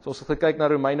ervaar? So ons het gekyk na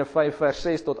Romeine 5 vers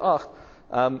 6 tot 8.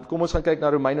 Kom ons gaan kyk na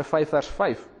Romeine 5 vers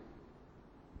 5.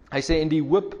 Hy sê, en die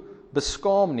hoop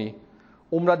beskaam nie,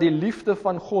 omdat die liefde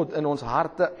van God in ons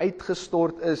harte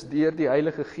uitgestort is deur die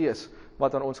Heilige Gees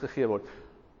wat aan ons gegee word.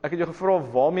 Ek het jou gevra,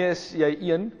 waarmee is jy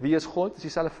een? Wie is God? Dis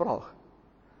dieselfde vraag.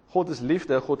 God is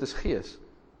liefde, God is gees.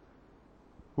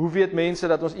 Hoe weet mense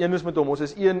dat ons een is met hom? Ons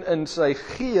is een in sy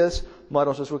gees, maar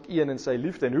ons is ook een in sy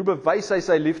liefde. En hoe bewys hy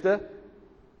sy liefde?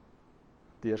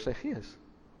 Deur sy gees.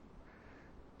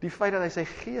 Die feit dat hy sy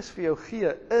gees vir jou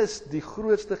gee, is die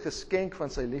grootste geskenk van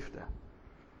sy liefde.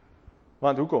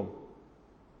 Want hoekom?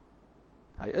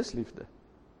 Hy is liefde.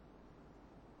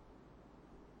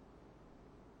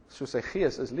 So sy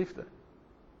gees is liefde.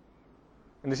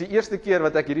 En dis die eerste keer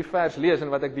wat ek hierdie vers lees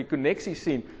en wat ek die konneksie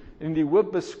sien, en die hoop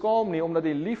beskaam nie, omdat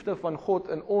die liefde van God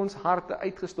in ons harte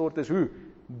uitgestort is. Hoe?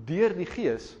 Deur die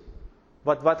gees,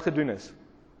 wat gedoen is?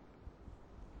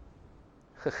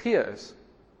 Gegee is.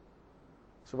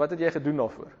 So wat het jy gedoen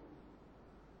daarvoor?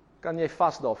 Kan jy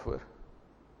vas daarvoor?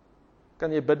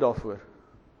 Kan jy bid daarvoor?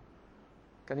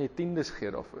 Kan jy tiendes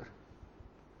gee daarvoor?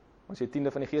 As jy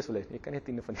tiende van die gees wil hê, jy kan nie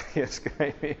tiende van die gees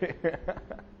kry nie.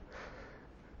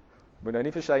 Moet nou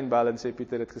nie vir Shane bel en sê,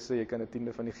 Pieter het gesê, jy kan 'n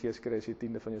tiende van die gees kry as jy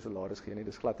tiende van jou salaris gee nie.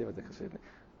 Dis glad nie wat ek gesê het nie.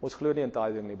 Ons glo nie in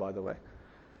tithing nie, by the way.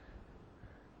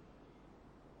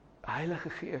 Heilige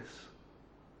Gees,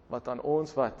 wat aan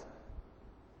ons wat?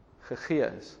 Gegee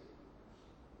is.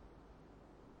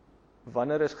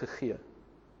 Wanneer is gegee?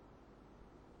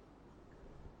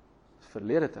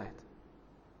 Verlede tyd.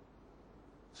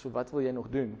 So wat wil jy nog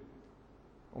doen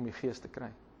om die Gees te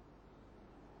kry?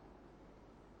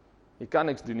 Jy kan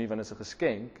niks doen nie, want dit is 'n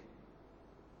geskenk,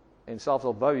 en selfs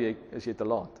al wou jy, is jy te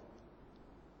laat.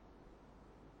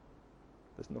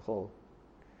 Dis nogal.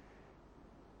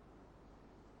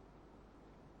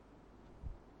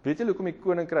 Weet jy hoekom die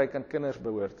koninkryk aan kinders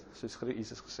behoort, soos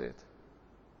Jesus gesê het?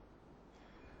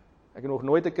 Ek het nog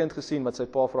nooit 'n kind gesien wat sy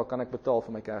pa vra, kan ek betaal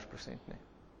vir my Kerspresent nie.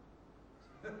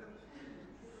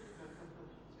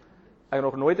 Ek het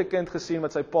nog nooit 'n kind gesien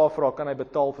wat sy pa vra, kan hy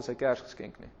betaal vir sy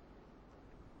Kersgeskenk nie.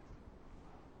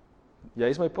 Jy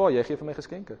is my pa, jy gee vir my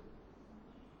geskenke.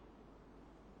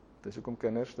 Dis hoekom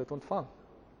kinders dit ontvang.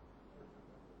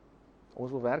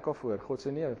 Ons wil werk daarvoor. God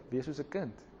sê nee, wees soos 'n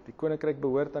kind. Die koninkryk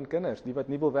behoort aan kinders, die wat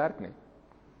nie wil werk nie.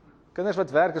 Kinders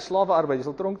wat werk is slawearbeid, jy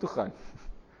sal tronk toe gaan.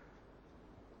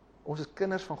 Ons is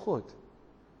kinders van God.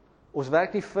 Ons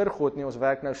werk nie vir God nie, ons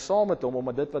werk nou saam met hom,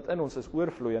 omdat dit wat in ons is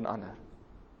oorvloei in ander.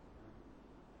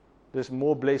 Dis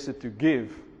more blessed to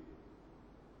give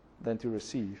than to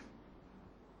receive.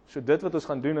 So dit wat ons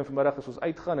gaan doen en vanmiddag as ons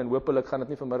uitgaan, en hopelik gaan dit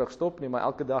nie vanmiddag stop nie, maar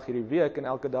elke dag hierdie week en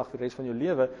elke dag vir die res van jou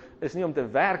lewe, is nie om te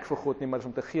werk vir God nie, maar is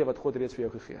om te gee wat God reeds vir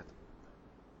jou gegee het.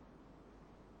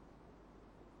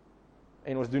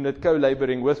 En ons doen dit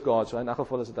co-laboring with God, so in elk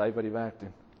geval is dit hy wat die werk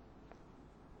doen.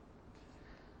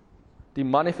 Die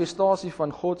manifestasie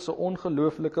van God se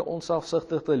ongelooflike,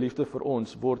 onselfsugtige liefde vir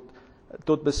ons word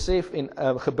tot besef en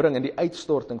gebring in die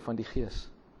uitstorting van die Gees.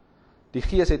 Die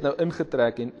Gees het nou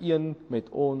ingetrek en een met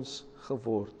ons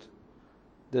geword.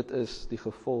 Dit is die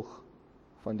gevolg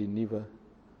van die nuwe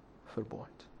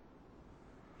verbond.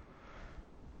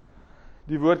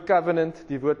 Die woord covenant,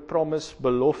 die woord promise,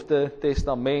 belofte,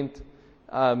 testament,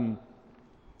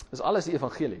 is alles die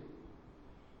evangelie.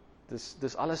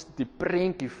 Dis alles die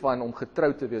prentjie van om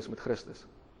getrou te wees met Christus.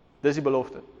 Dis die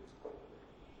belofte.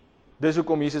 Dis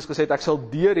hoekom Jesus gesê het, ek sal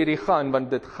deur hierdie gaan, want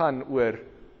dit gaan oor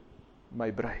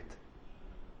my bruid.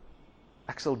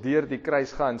 Ek sal deur die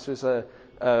kruis gaan, soos 'n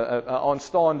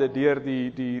aanstaande deur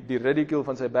die ridicule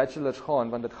van sy bachelors gaan,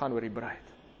 want dit gaan oor die bruid.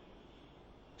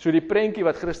 So die prentjie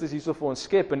wat Christus hierso vir ons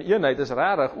skep in eenheid is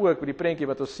regtig ook die prentjie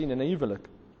wat ons sien in 'n huwelik.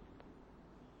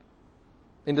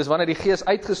 En dis wanneer die Gees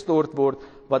uitgestort word,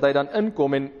 wat hy dan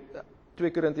inkom, en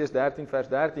 2 Korintiërs 13 vers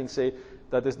 13 sê,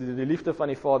 dat is die liefde van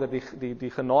die Vader,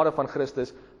 die genade van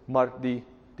Christus, maar die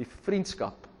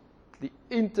vriendskap, die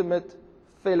intimate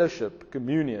fellowship,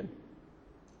 communion,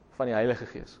 van die Heilige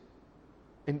Gees.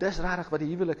 En dis regtig wat die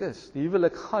huwelik is. Die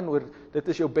huwelik gaan oor, dit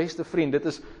is jou beste vriend, dit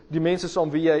is die mense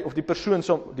saam wie jy, of die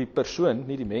persoon,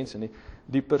 nie die mense nie,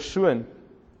 die persoon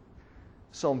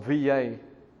saam wie jy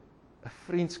 'n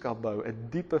vriendskap bou, 'n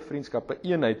diepe vriendskap, 'n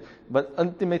eenheid, want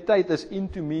intimiteit is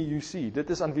into me you see, dit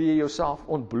is aan wie jy jouself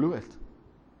ontbloot,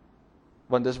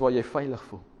 want dis waar jy veilig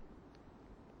voel.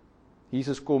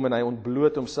 Jesus kom en hy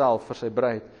ontbloot homself vir sy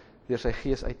bruid, deur sy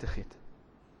gees uit te giet.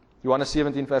 Johannes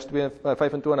 17 vers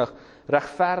 25,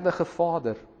 regverdige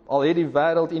Vader, al het die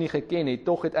wêreld U nie geken nie,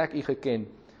 tog het ek U geken,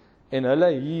 en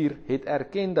hulle hier het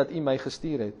erken dat U my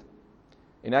gestuur het.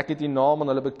 En ek het U naam aan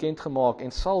hulle bekend gemaak,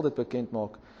 en sal dit bekend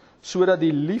maak, sodat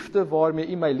die liefde waarmee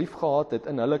U my lief gehad het,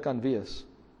 in hulle kan wees.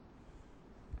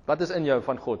 Wat is in jou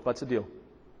van God? Wat se deel?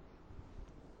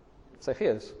 Sy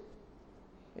gees.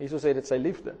 Jesus sê dit sy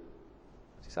liefde.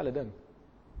 Dis dieselfde ding.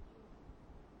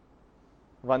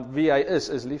 Want wie hy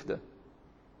is liefde.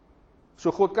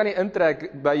 So God kan nie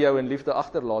intrek by jou en liefde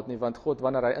agterlaat nie, want God,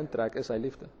 wanneer hy intrek, is hy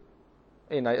liefde.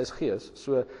 En hy is gees.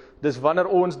 So, dis wanneer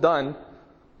ons dan,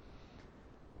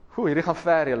 hierdie gaan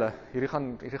ver julle, hierdie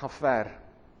gaan ver.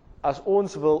 As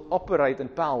ons wil operate in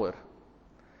power,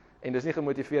 en dis nie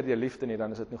gemotiveer deur liefde nie,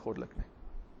 dan is dit nie goddelik nie.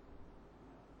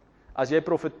 As jy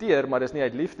profeteer, maar dis nie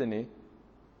uit liefde nie,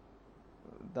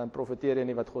 dan profeteer jy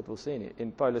nie wat God wil sê nie.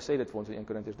 En Paulus sê dit vir ons in 1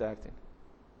 Korintiërs 13.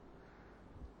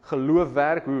 Geloof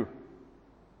werk hoe?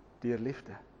 Deur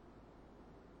liefde.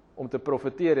 Om te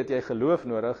profeteer het jy geloof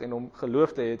nodig, en om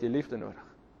geloof te hê het jy liefde nodig.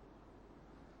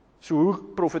 So hoe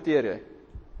profeteer jy?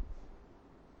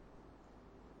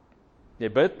 Jy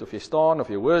bid, of jy staan, of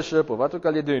jy worship, of wat ook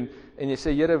al jy doen, en jy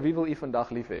sê, Here, wie wil U vandag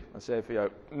lief hê? Dan sê hy vir jou,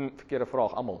 verkeerde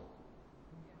vraag, almal.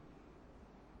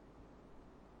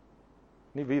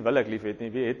 Nie wie wil ek lief hê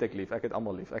nie, wie het ek lief? Ek het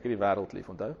almal lief, ek het die wêreld lief,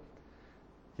 onthou?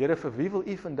 Here, vir wie wil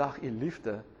U vandag U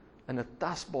liefde in 'n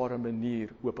tasbare manier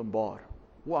openbaar?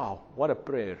 Wow, what a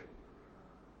prayer.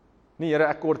 Nie, Here,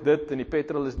 ek kort dit, en die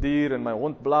petrol is duur, en my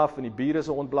hond blaf, en die bure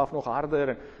se hond blaf nog harder,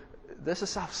 en dis 'n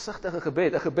selfsugtige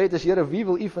gebed. 'n Gebed is, Here, wie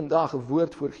wil U vandag 'n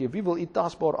woord voorgee? Wie wil U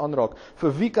tasbaar aanraak?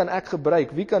 Vir wie kan ek gebruik?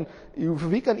 Vir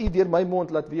wie kan U deur my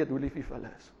mond laat weet hoe lief U vir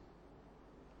hulle is?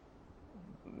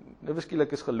 Nou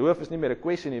skielik is geloof is nie meer 'n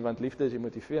kwessie nie, want liefde is die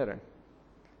motivering.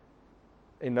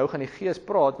 En nou gaan die Gees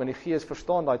praat, want die Gees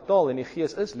verstaan daai taal, en die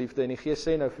Gees is liefde, en die Gees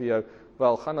sê nou vir jou,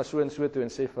 wel, gaan na so en so toe en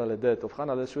sê vir hulle dit, of gaan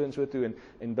hulle so en so toe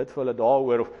en bid vir hulle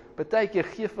daaroor, of partykeer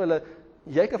gee vir hulle,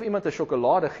 jy kan vir iemand 'n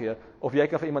sjokolade gee, of jy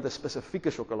kan vir iemand 'n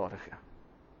spesifieke sjokolade gee.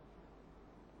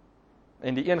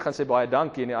 En die een gaan sê baie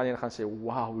dankie, en die ander gaan sê,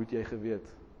 wow, hoe het jy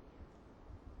geweet?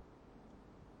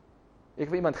 Ek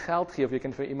wil iemand geld gee, of jy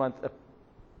kan vir iemand 'n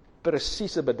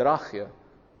presiese bedrag gee.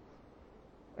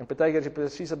 En partykeer is die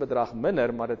presiese bedrag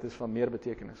minder, maar dit is van meer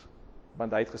betekenis.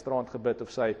 Want hy het gisteraand gebid,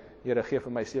 of sy, Here, gee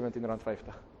vir my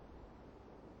R17.50.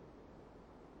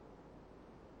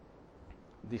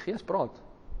 Die Gees praat.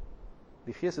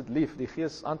 Die Gees het lief, die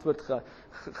Gees antwoord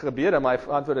gebede, maar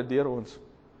hy antwoord dit deur ons.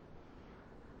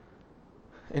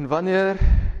 En wanneer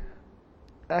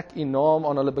ek U naam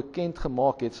aan hulle bekend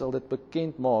gemaak het, sal dit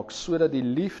bekend maak, sodat die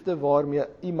liefde waarmee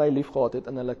U my lief gehad het,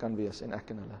 in hulle kan wees, en ek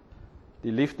in hulle.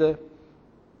 Die liefde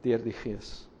deur die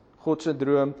Gees. God se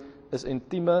droom is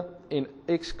intieme en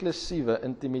eksklusiewe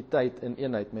intimiteit in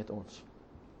eenheid met ons.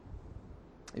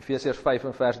 Efesiërs 5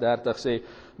 en vers 30 sê,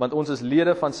 want ons is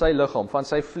lede van sy liggaam, van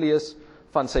sy vlees,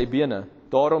 van sy bene.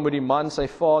 Daarom moet die man sy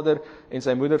vader en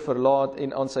sy moeder verlaat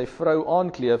en aan sy vrou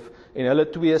aankleef, en hulle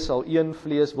twee sal een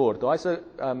vlees word. Daar is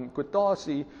 'n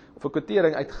quotasie of 'n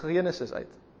quotering uit Genesis uit.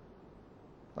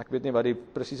 Ek weet nie wat die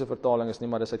presiese vertaling is nie,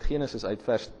 maar dit is uit Genesis uit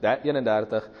vers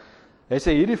 31. Hy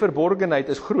sê, hierdie verborgenheid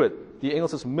is groot, die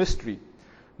Engels is mystery,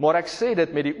 maar ek sê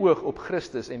dit met die oog op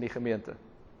Christus en die gemeente.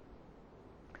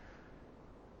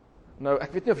 Nou,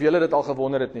 ek weet nie of julle dit al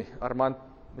gewonder het nie, Armand,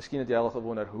 miskien het jy al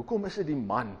gewonder, hoekom is dit die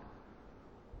man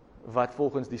wat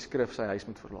volgens die skrif sy huis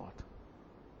moet verlaat?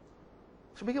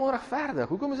 So 'n bietjie onregverdig,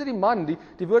 hoekom is dit die man,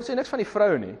 die woord sê niks van die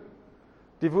vrou nie,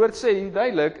 die woord sê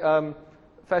duidelik,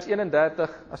 vers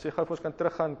 31, as jy gou vir ons kan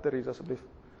teruggaan, Therese, asseblief,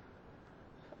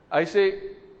 hy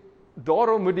sê,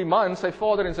 daarom moet die man sy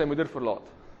vader en sy moeder verlaat,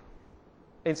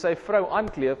 en sy vrou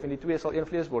aankleef, en die twee sal een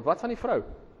vlees word. Wat van die vrou?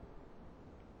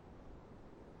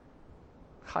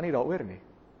 Gaan nie daaroor nie.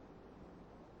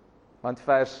 Want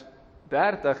vers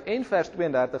 30 en vers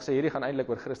 32 sê, hierdie gaan eintlik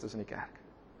oor Christus in die kerk.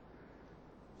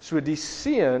 So die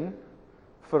seun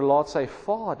verlaat sy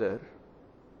vader,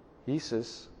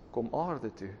 Jesus kom aarde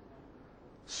toe,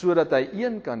 sodat hy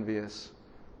een kan wees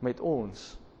met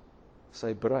ons,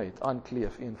 sy bruid,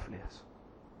 aankleef een vlees.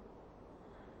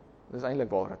 Dis eintlik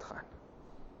waar dit gaan.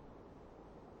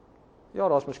 Ja,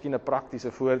 daar's miskien 'n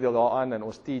praktiese voordeel daaraan en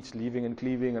ons teach leaving and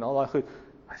cleaving en al daai goed,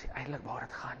 maar dis nie eintlik waar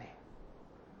dit gaan nie.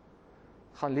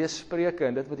 Gaan lees Spreuke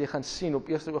en dit wat jy gaan sien op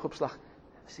eerste oogopslag,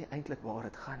 is nie eintlik waar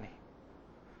dit gaan nie.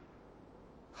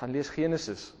 Gaan lees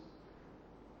Genesis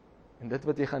en dit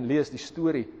wat jy gaan lees, die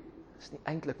storie, is nie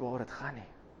eintlik waar dit gaan nie.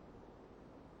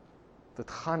 Dit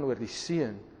gaan oor die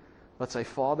seun wat sy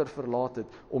vader verlaat het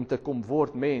om te kom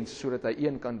word mens, sodat hy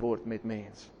een kan word met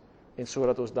mens. En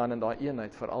sodat ons dan in daai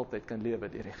eenheid vir altyd kan lewe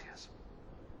deur die Gees.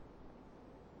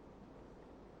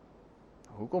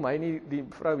 Hoekom hy nie die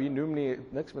vrou hier noem nie,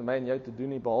 niks met my en jou te doen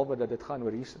nie, behalwe dat dit gaan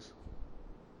oor Jesus.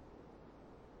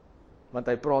 Want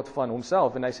hy praat van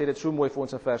homself, en hy sê dit so mooi vir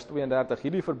ons in vers 32,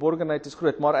 hierdie verborgenheid is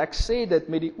groot, maar ek sê dit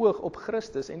met die oog op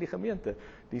Christus en die gemeente.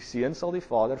 Die seun sal die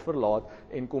Vader verlaat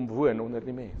en kom woon onder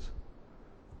die mens.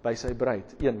 By sy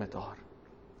bruid, een met haar.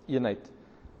 Eenheid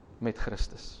met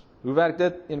Christus. Hoe werk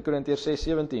dit? 1 Korintiërs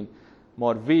 6:17.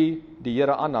 Maar wie die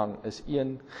Here aanhang, is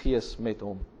een gees met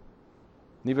hom.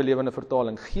 Nuwe Lewende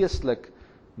Vertaling, geestelik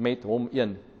met hom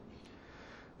een.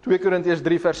 2 Korintiërs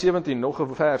 3:17, nog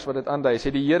 'n vers wat dit aandui,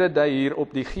 sê die Here dui hier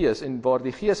op die Gees, en waar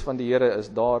die Gees van die Here is,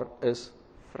 daar is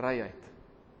vryheid.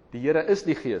 Die Here is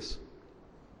die Gees.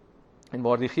 En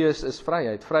waar die Gees is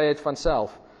vryheid, vryheid van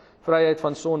self, vryheid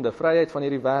van sonde, vryheid van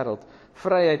hierdie wêreld,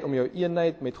 vryheid om jou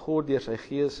eenheid met God deur sy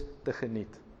Gees te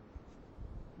geniet.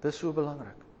 Dis so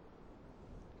belangrik.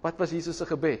 Wat was Jesus se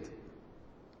gebed?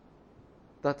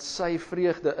 Dat sy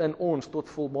vreugde in ons tot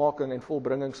volmaking en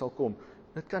volbringing sal kom.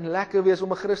 Dit kan lekker wees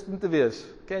om 'n Christen te wees.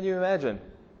 Can you imagine?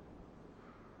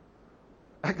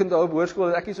 Ek het daar op hoërskool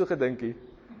het ek nie so gedinkie.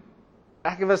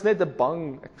 Ek was net 'n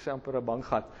bang, ek sê amper 'n bang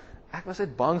gat. Ek was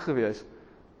net bang geweest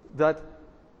dat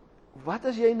wat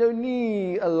as jy nou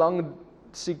nie 'n lang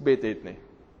siekbed het nie?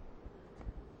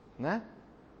 Né?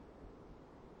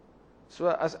 So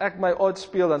as ek my odds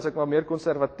speel, dan is ek maar meer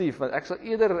konservatief, want ek sal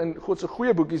eerder in God se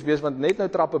goeie boekies wees, want net nou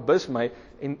trap 'n bus my,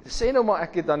 en sê nou maar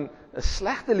ek het dan 'n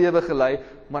slegte lewe gelei,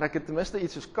 maar ek het ten minste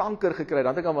iets soos kanker gekry,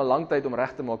 dan het ek al 'n lang tyd om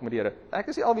reg te maak met die Here. Ek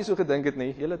is nie al wie so gedink het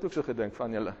nie, julle het ook so gedink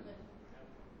van julle.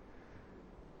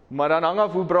 Maar dan hang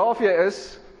af hoe braaf jy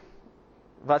is,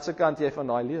 wat se kant jy van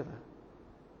daai lewe.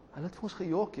 Hulle het vir ons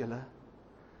gejok, julle.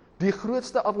 Die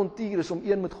grootste avontuur is om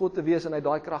een met God te wees en uit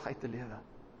daai krag uit te lewe.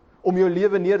 Om jou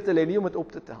lewe neer te lê, nie om dit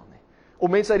op te tel nie.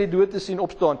 Om mense uit die dood te sien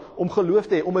opstaan, om geloof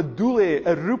te hê, om 'n doel te hê,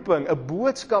 'n roeping, 'n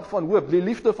boodskap van hoop, die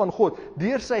liefde van God,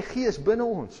 deur sy Gees binne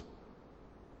ons.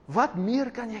 Wat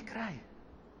meer kan jy kry?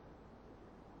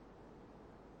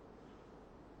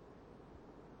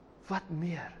 Wat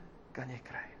meer kan jy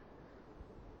kry?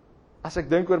 As ek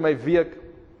dink oor my week,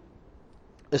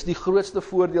 is die grootste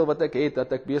voordeel wat ek het,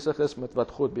 dat ek besig is met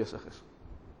wat God besig is.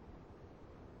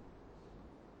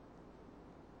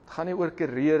 Het gaan nie oor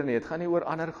karier nie, het gaan nie oor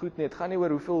ander goed nie, het gaan nie oor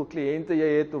hoeveel kliënte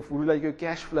jy het, of hoe lyk jou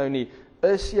cashflow nie.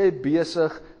 Is jy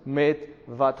besig met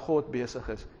wat God besig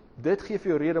is? Dit gee vir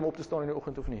jou rede om op te staan in die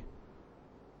oggend of nie?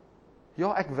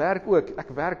 Ja, ek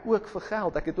werk ook vir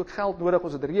geld, ek het ook geld nodig,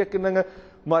 ons het rekeninge,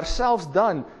 maar selfs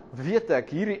dan weet ek,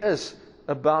 hierdie is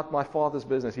about my father's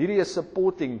business, hierdie is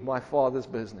supporting my father's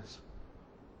business.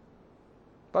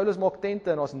 Paulus maak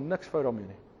tente en ons niks fout daarmee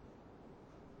nie.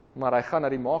 Maar hy gaan na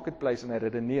die marketplace en hy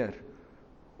redeneer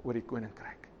oor die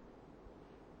koninkryk.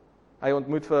 Hy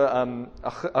ontmoet vir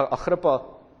Agrippa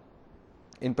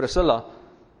en Priscilla,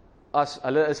 as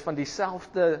hulle is van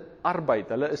dieselfde arbeid,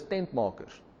 hulle is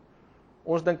tentmakers.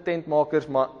 Ons dink tentmakers,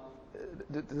 maar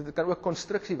dit kan ook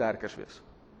konstruksiewerkers wees.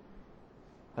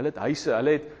 Hulle het huise,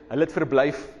 hulle het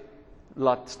verblyf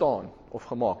laat staan of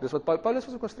gemaak. Dis wat Paulus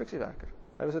was 'n konstruksiewerker.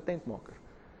 Hy was 'n tentmaker.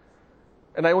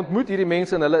 En hy ontmoet hierdie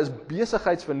mense en hulle is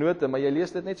besigheidsvennote, maar jy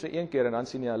lees dit net so een keer en dan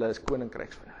sien jy hulle is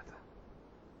koninkryksvennote.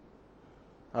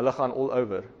 Hulle gaan all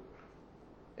over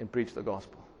en preach the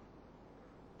gospel.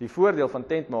 Die voordeel van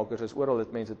tentmakers is oral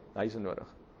het mense huise nodig.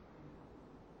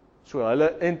 So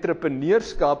hulle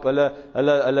entrepreneurskap,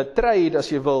 hulle trade as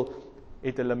jy wil,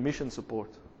 het hulle mission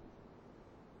support.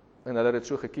 En hulle het dit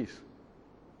so gekies.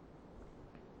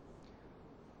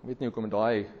 Ek weet nie hoekom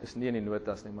daai is nie in die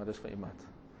notas nie, maar dis vir iemand.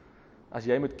 As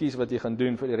jy moet kies wat jy gaan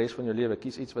doen vir die res van jou lewe,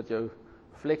 kies iets wat jou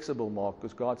flexible maak,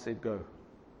 because God said go.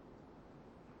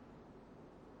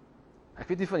 Ek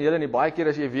weet nie van julle nie, baie keer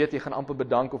as jy weet, jy gaan amper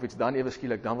bedank of iets, dan ewe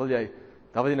skielik, dan wil jy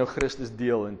nou Christus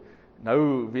deel, en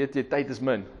nou weet jy, tyd is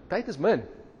min. Tyd is min.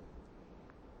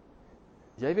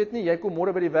 Jy weet nie, jy kom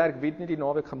môre by die werk, weet nie die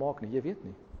naweek gemaak nie, jy weet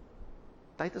nie.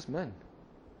 Tyd is min.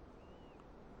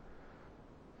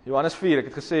 Johannes 4, ek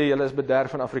het gesê, julle is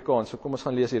bederf van Afrikaans, so kom ons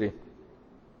gaan lees hierdie.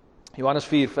 Johannes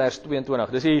 4 vers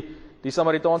 22, dis die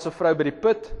Samaritaanse vrou by die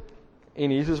put,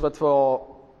 en Jesus wat vir haar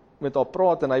met haar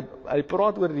praat, en hy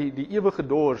praat oor die ewige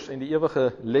dors, en die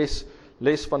ewige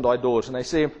les van daai dors, en hy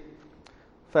sê,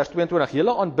 vers 22,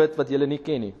 julle aanbid wat julle nie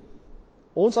ken nie.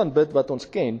 Ons aanbid wat ons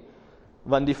ken,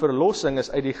 want die verlossing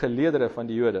is uit die geleedere van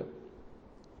die Jode.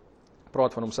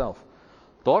 Praat van homself.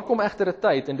 Daar kom egter 'n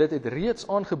tyd, en dit het reeds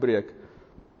aangebreek,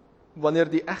 wanneer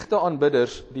die egte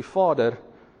aanbidders, die Vader,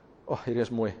 hier is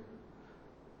mooi,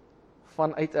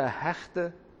 vanuit 'n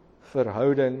hegte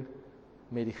verhouding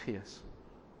met die Gees,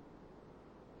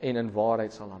 en in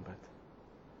waarheid sal aanbid.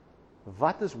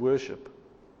 Wat is worship?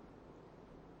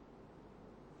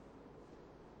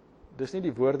 Dis nie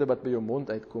die woorde wat by jou mond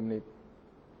uitkom nie.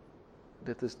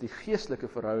 Dit is die geestelike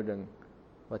verhouding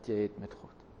wat jy het met God.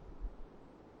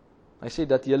 Hy sê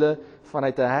dat julle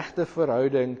vanuit 'n hegte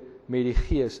verhouding met die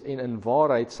Gees en in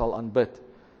waarheid sal aanbid.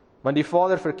 Want die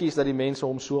Vader verkies dat die mense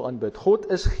hom so aanbid.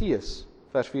 God is Gees,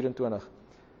 vers 24.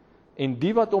 En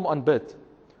die wat hom aanbid,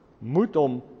 moet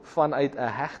hom vanuit 'n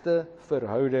hegte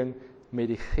verhouding met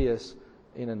die Gees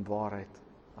en in waarheid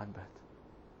aanbid.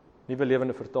 Nuwe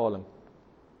Lewende Vertaling.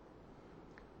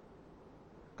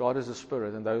 God is a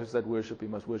spirit, and those that worship him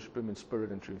must worship him in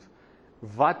spirit and truth.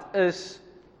 Wat is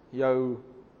jou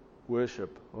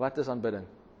worship? Wat is aanbidding?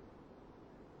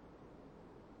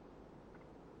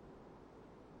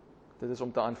 Dit is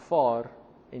om te aanvaar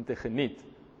en te geniet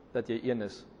dat jy een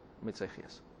is met sy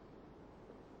Gees.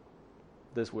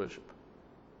 Dis worship.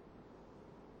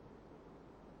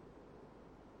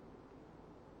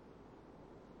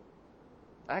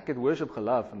 Ek het worship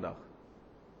geloof vandag,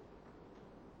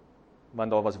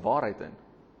 want daar was waarheid in,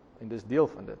 en dis deel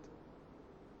van dit.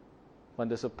 Want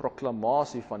dis 'n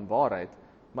proklamasie van waarheid,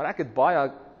 maar ek het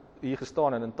baie hier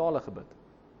gestaan en in tale gebid.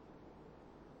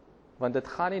 Want dit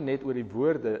gaan nie net oor die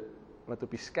woorde wat op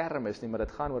die skerm is nie, maar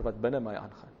dit gaan oor wat binne my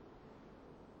aangaan.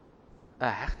 'n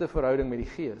Hegte verhouding met die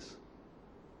Gees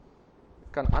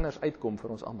kan anders uitkom vir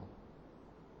ons almal.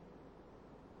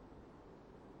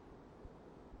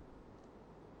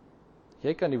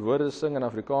 Jy kan die woorde sing in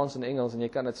Afrikaans en Engels, en jy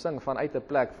kan dit sing vanuit 'n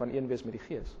plek van een wees met die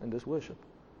Gees, en dis worship.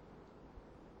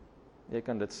 Jy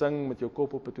kan dit sing met jou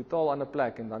kop op 'n totaal ander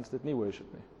plek, en dan is dit nie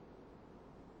worship nie.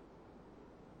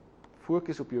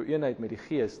 Fokus op jou eenheid met die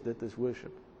Gees, dit is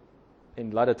worship.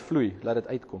 En laat dit vloei, laat dit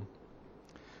uitkom.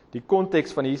 Die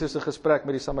konteks van Jesus se gesprek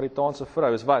met die Samaritaanse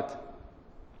vrou is wat?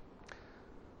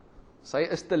 Sy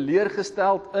is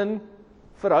teleurgesteld in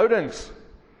verhoudings.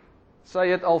 Sy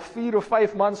het al 4 of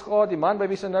 5 mans gehad, die man by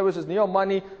wie sy nou is nie haar man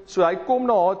nie, so hy kom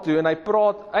na haar toe en hy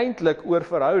praat eintlik oor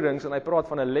verhoudings, en hy praat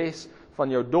van 'n les van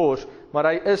jou dors, maar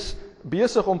hy is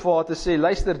besig om vir haar te sê,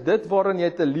 luister, dit waarin jy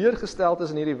teleurgesteld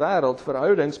is in hierdie wêreld,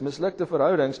 verhoudings, mislukte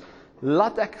verhoudings,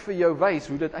 laat ek vir jou wys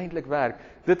hoe dit eintlik werk.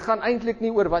 Dit gaan eintlik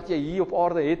nie oor wat jy hier op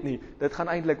aarde het nie, dit gaan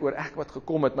eintlik oor ek wat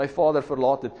gekom het, my Vader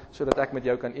verlaat het, sodat ek met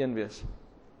jou kan een wees.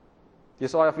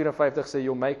 Jesaja 54 sê,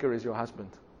 your maker is your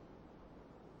husband.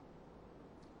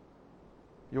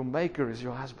 Your maker is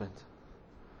your husband.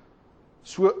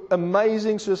 So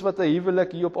amazing soos wat 'n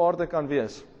huwelik hier op aarde kan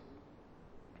wees.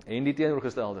 En die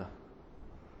teenoorgestelde.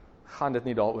 Gaan dit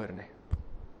nie daaroor nie.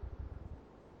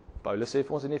 Paulus sê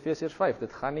vir ons in Efesiërs 5,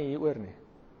 dit gaan nie hieroor nie.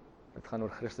 Dit gaan oor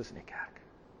Christus in die kerk.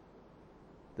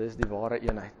 Dis die ware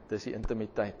eenheid, dis die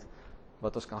intimiteit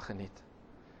wat ons kan geniet.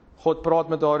 God praat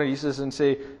met haar en Jesus en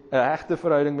sê, 'n hegte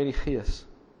verhouding met die Gees.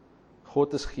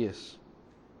 God is Gees.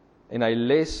 En hy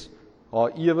les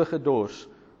haar ewige dors,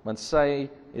 want sy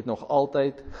het nog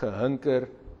altyd gehinker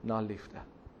na liefde,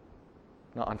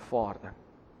 na aanvaarding,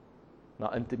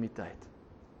 na intimiteit,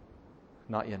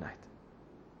 na eenheid.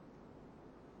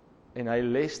 En hy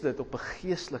les dit op 'n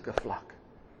geestelike vlak.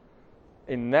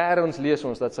 En nêrens lees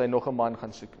ons dat sy nog 'n man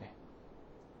gaan soek nie.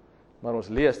 Maar ons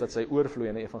lees dat sy oorvloei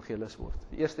in 'n evangelis word.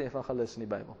 Die eerste evangelis in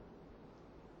die Bybel.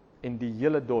 En die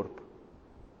hele dorp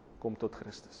kom tot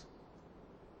Christus.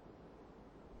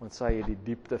 Want sy het die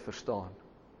diepte verstaan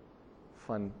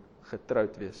van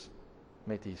getroud wees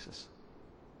met Jesus.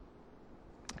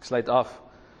 Ek sluit af.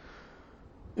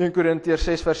 1 Korintiërs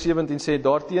 6 vers 17 sê,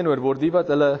 daarteenoor word die wat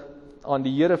hulle aan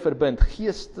die Here verbind,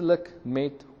 geestelik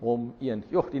met hom een.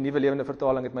 Die Nuwe Lewende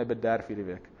Vertaling het my bederf hierdie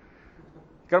week.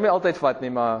 Ek kan hom nie altyd vat nie,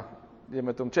 maar jy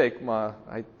moet hom check, maar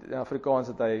in Afrikaans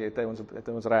het hy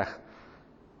ons reg.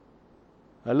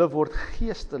 Hulle word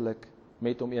geestelik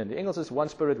met hom een. Die Engels is one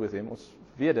spirit with him, ons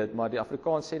weet dit, maar die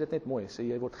Afrikaans sê dit net mooi, sê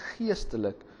jy word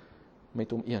geestelik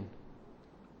met hom een.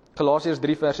 Galasiërs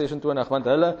 3 vers 26, want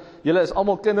julle is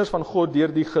almal kinders van God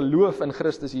deur die geloof in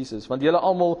Christus Jesus, want julle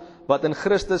almal wat in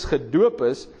Christus gedoop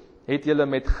is, het julle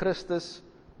met Christus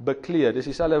bekleed. Dis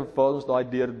dieselfde waar ons daai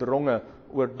deurdronge,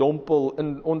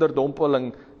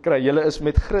 onderdompeling kry. Julle is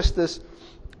met Christus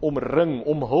omring,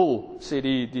 omhul, sê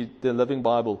die Living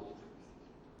Bible.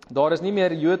 Daar is nie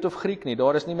meer Jood of Griek nie,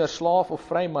 daar is nie meer slaaf of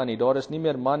vryman nie, daar is nie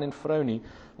meer man en vrou nie,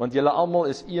 want julle almal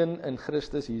is een in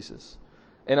Christus Jesus.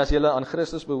 En as julle aan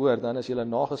Christus behoort, dan is julle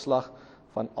nageslag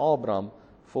van Abraham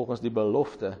volgens die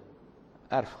belofte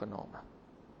erfgename.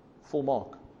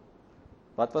 Volmaak.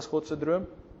 Wat was God se droom?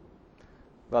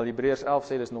 Wel, Hebreërs 11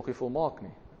 sê dis nog nie volmaak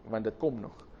nie, want dit kom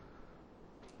nog.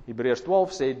 Hebreërs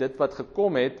 12 sê dit wat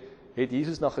gekom het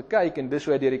Jesus na gekyk en dis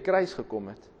hoe hy deur die kruis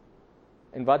gekom het.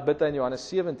 En wat bid hy in Johannes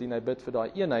 17? Hy bid vir daai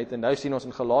eenheid en nou sien ons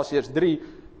in Galasiërs 3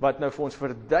 wat nou vir ons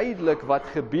verduidelik wat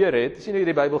gebeur het. Sien hoe jy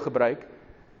die Bybel gebruik?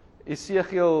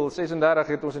 Esegiel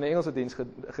 36 het ons in die Engelse diens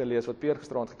gelees wat Peer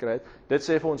gisterand gekry het. Dit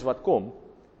sê vir ons wat kom.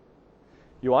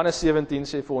 Johannes 17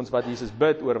 sê vir ons wat Jesus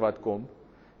bid oor wat kom.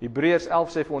 Hebreërs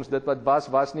 11 sê vir ons dit wat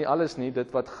was nie alles nie,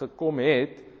 dit wat gekom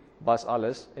het, was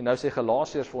alles. En nou sê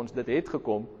Galasiërs vir ons dit het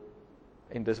gekom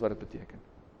en dis wat dit beteken.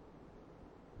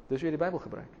 Dis hoe jy die Bybel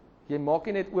gebruik. Jy maak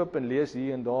nie net oop en lees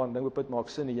hier en daar en ding op dit maak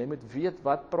sin nie. Jy moet weet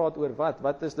wat praat oor wat.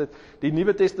 Wat is dit? Die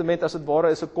Nuwe Testament as dit ware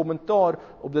is 'n kommentaar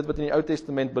op dit wat in die Ou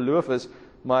Testament beloof is,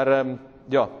 maar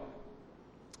ja,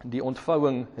 die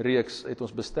ontvouing reeks het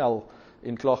ons bestel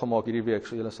en klaargemaak hierdie week,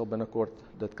 so julle sal binnekort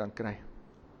dit kan kry.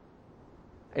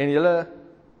 En julle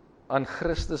aan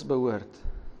Christus behoort,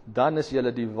 dan is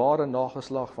julle die ware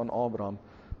nageslag van Abraham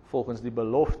volgens die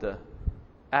belofte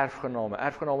erfgename.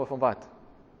 Erfgename van wat?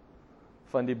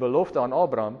 Van die belofte aan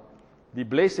Abraham, die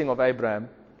blessing of Abraham,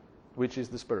 which is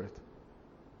the Spirit.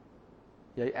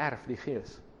 Jy erf die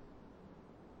Gees.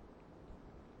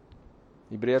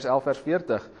 Hebreërs 11 vers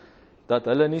 40, dat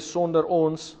hulle nie sonder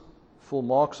ons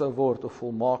volmaak sou word of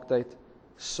volmaaktheid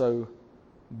sou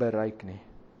bereik nie.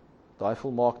 Daai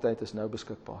volmaaktheid is nou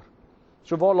beskikbaar.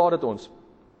 So waar laat dit ons?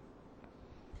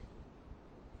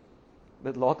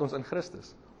 Dit laat ons in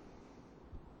Christus.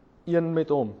 Een met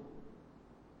hom.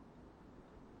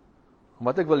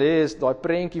 Wat ek wil hê is daai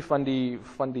prentjie van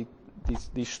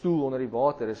die stoel onder die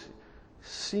water is,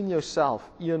 sien jouself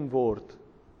een word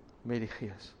met die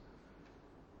Gees.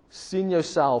 Sien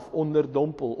jouself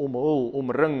onderdompel, omhul,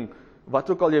 omring, wat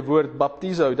ook al jy woord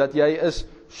baptizo, dat jy is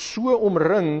so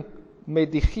omring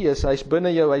met die Gees, hy's binne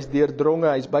jou, hy's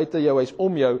deurdronge, hy's buite jou, hy's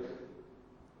om jou,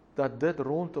 dat dit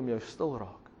rondom jou stil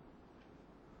raak.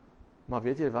 Maar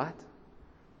weet jy wat?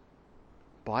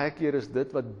 Baie keer is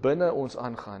dit wat binne ons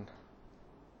aangaan,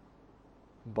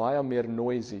 baie meer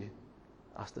noisy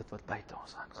as dit wat buite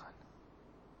ons aangaan.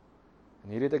 En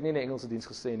hier het ek nie in die Engelse diens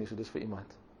gesê nie, so dis vir iemand.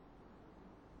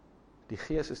 Die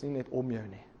Gees is nie net om jou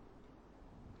nie.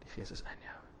 Die Gees is in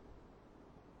jou.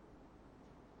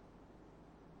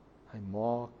 Hy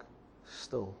maak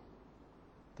stil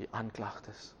die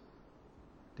aanklagtes,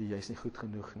 die jy's nie goed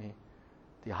genoeg nie,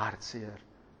 die hartseer,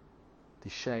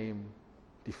 die shame,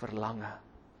 die verlange.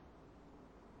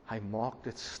 Hy maak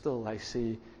dit stil, hy sê,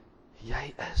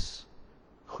 jy is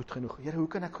goed genoeg. Here, hoe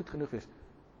kan ek goed genoeg wees?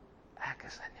 Ek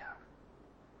is in jou.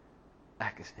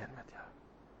 Ek is een met jou.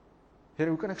 Here,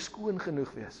 hoe kan ek skoon genoeg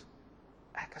wees?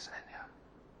 Ek is in jou.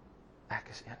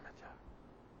 Ek is een met jou.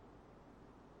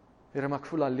 Here, maar ek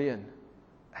voel alleen.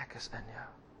 Ek is in jou.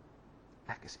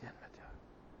 Ek is een met jou.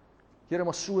 Here,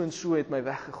 maar so en so het my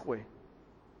weggegooi.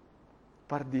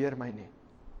 Waardeer my nie.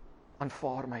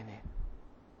 Aanvaar my nie.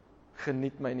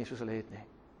 Geniet my nie soos hulle het nie.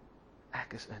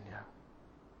 Ek is in jou.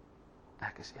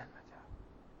 Ek is een met jou.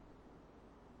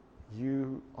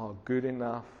 You are good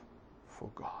enough for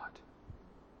God.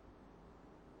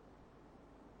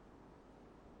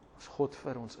 As God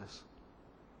vir ons is,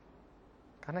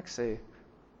 kan ek sê,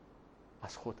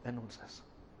 as God in ons is,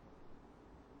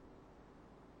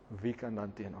 wie kan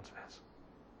dan teen ons wees?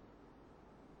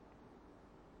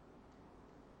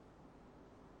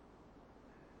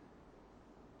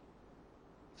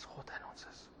 As God in ons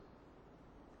is.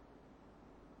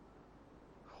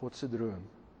 God se droom,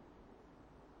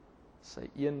 sy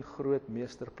een groot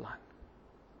meesterplan,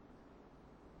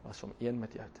 was om een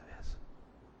met jou te wees.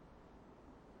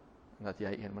 En dat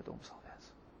jy een met hom sal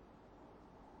wees.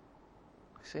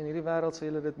 Ek sê, in hierdie wêreld sê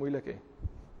julle dit moeilik hê.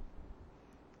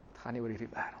 Het gaan nie oor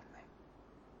hierdie wêreld nie.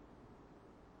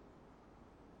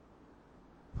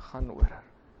 Het gaan oor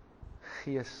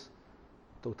gees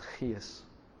tot gees,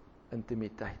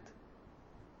 intimiteit,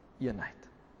 eenheid.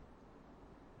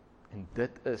 En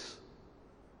dit is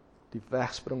die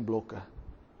wegspringblokke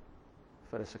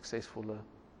vir 'n suksesvolle,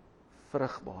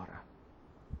 vrugbare,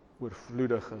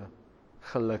 oorvloedige,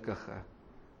 gelukkige,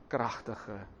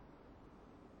 kragtige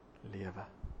lewe.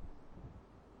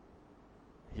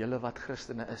 Julle wat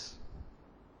Christene is,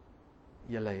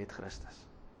 julle het Christus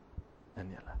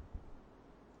in julle.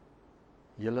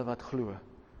 Julle wat glo,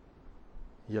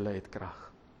 julle het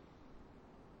krag.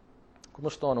 Kom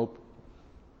ons staan op.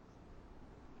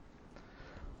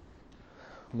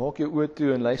 Maak jou oë toe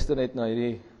en luister net na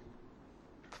hierdie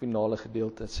finale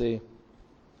gedeelte. Het sê,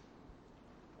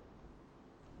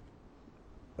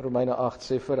 Romeine 8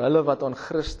 sê, vir hulle wat aan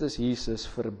Christus Jesus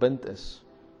verbind is.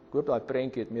 Ek hoop daai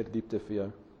prentjie het meer diepte vir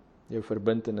jou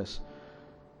verbintenis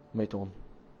met hom.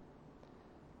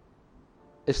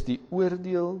 Is die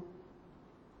oordeel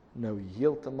nou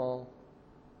heeltemal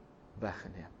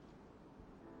weggeneem.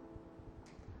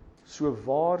 So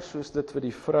waar soos dit vir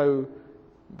die vrou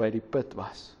by die put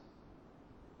was,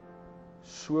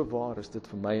 so waar is dit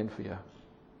vir my en vir jou.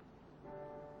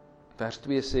 Vers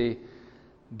 2 sê,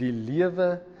 die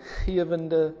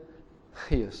lewegewende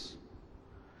Gees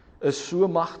is so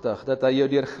magtig, dat hy jou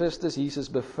deur Christus Jesus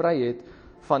bevry het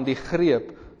van die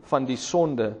greep van die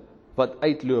sonde wat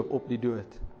uitloop op die dood.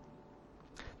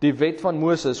 Die wet van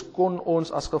Moses kon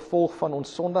ons as gevolg van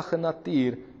ons sondige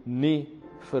natuur nie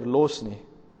verlos nie.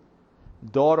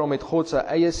 Daarom het God sy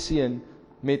eie seun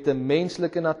met 'n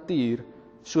menslike natuur,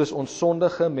 soos ons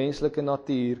sondige menslike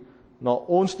natuur, na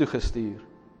ons toe gestuur,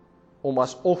 om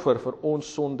as offer vir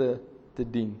ons sonde te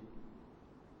dien.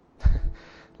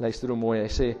 Luister hoe mooi, hy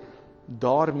sê,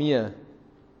 daarmee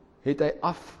het hy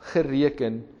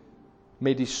afgereken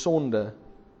met die sonde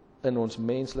in ons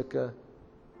menslike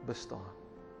bestaan.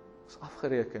 Is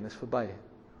afgereken, is verby.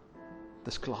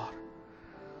 Dis klaar.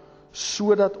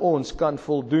 Sodat ons kan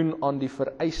voldoen aan die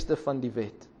vereiste van die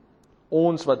wet.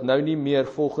 Ons wat nou nie meer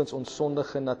volgens ons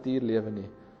sondige natuur lewe nie,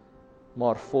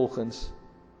 maar volgens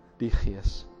die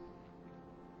Gees.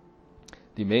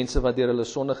 Die mense wat deur hulle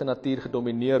sondige natuur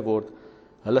gedomineer word,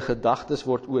 hulle gedagtes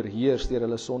word oorheers deur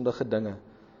hulle sondige dinge.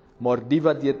 Maar die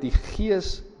wat deur die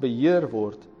Gees beheer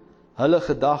word, hulle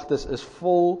gedagtes is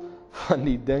vol van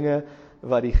die dinge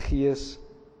wat die Gees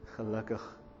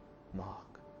gelukkig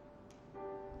maak.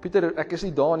 Pieter, ek is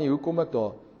nie daar nie, hoe kom ek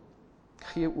daar?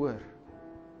 Gee oor.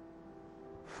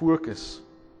 Fokus.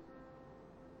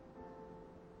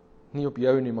 Nie op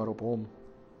jou nie, maar op hom.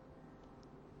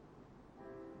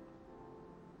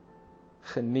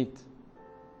 Geniet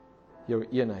jou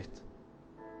eenheid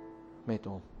met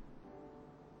hom.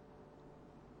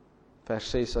 Vers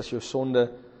 6, as jou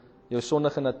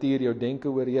sondige natuur jou denke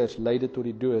oorheers, lei dit tot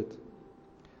die dood.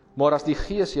 Maar as die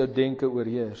Gees jou denke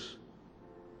oorheers,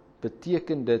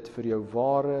 beteken dit vir jou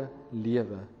ware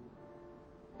lewe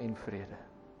en vrede.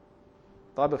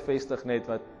 Daar bevestig net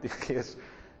wat die Gees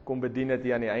kom bedien het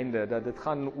hier aan die einde, dat dit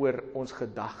gaan oor ons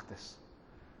gedagtes.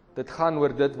 Dit gaan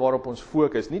oor dit waarop ons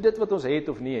fokus, nie dit wat ons het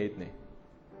of nie het nie.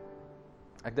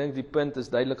 Ek dink die punt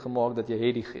is duidelik gemaak dat jy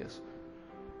het die Gees.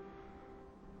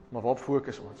 Maar waarop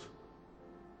fokus ons?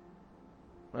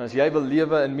 En as jy wil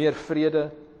lewe in meer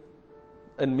vrede,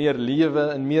 in meer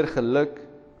lewe, in meer geluk,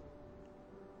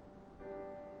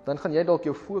 dan gaan jy dalk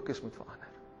jou fokus moet verander.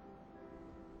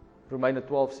 Romeine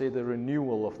 12 sê the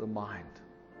renewal of the mind.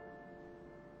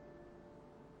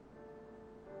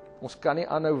 Ons kan nie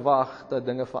aanhou wag dat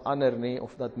dinge verander nie,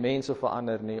 of dat mense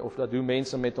verander nie, of dat hoe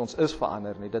mense met ons is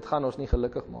verander nie. Dit gaan ons nie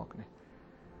gelukkig maak nie.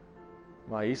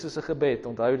 Maar Jesus se gebed,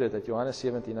 onthou dit, dat Johannes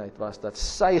 17 uit was, dat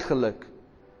sy geluk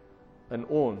in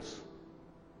ons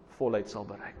volheid sal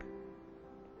bereik.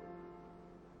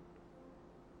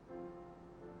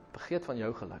 Vergeet van jou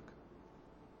geluk.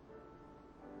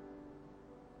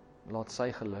 Laat sy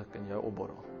geluk in jou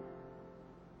opborrel.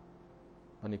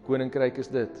 Want die koninkryk is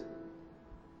dit.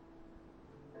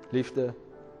 Liefde,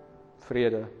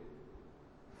 vrede,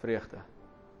 vreugde,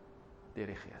 deur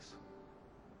die Gees.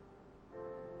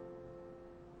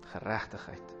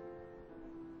 Geregtigheid.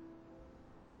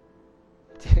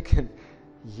 Beteken,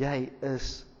 jy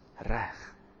is reg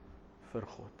vir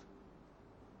God.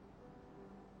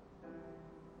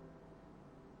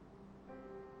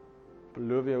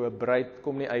 Beloof jou, 'n bruid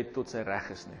kom nie uit tot sy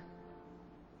reg is nie.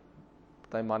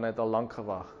 Party manne het al lank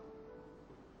gewag.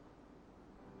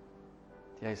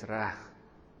 Jy is reg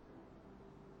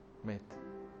met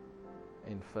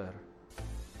en vir.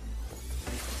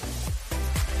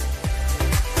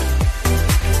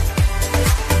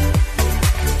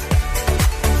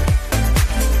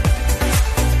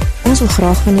 Ons wil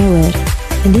graag van jou hoor.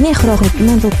 Indien jy graag met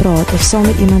iemand wil praat of saam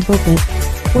met iemand wil bid,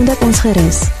 kontak ons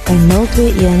gerus by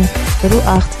 021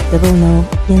 8800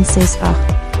 168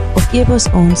 of e-pos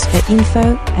ons by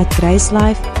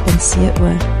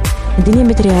info@gracelife.co. Indien jy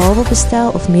materiaal wil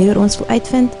bestel of meer oor ons wil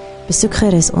uitvind, besoek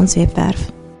gerus ons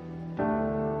webwerf.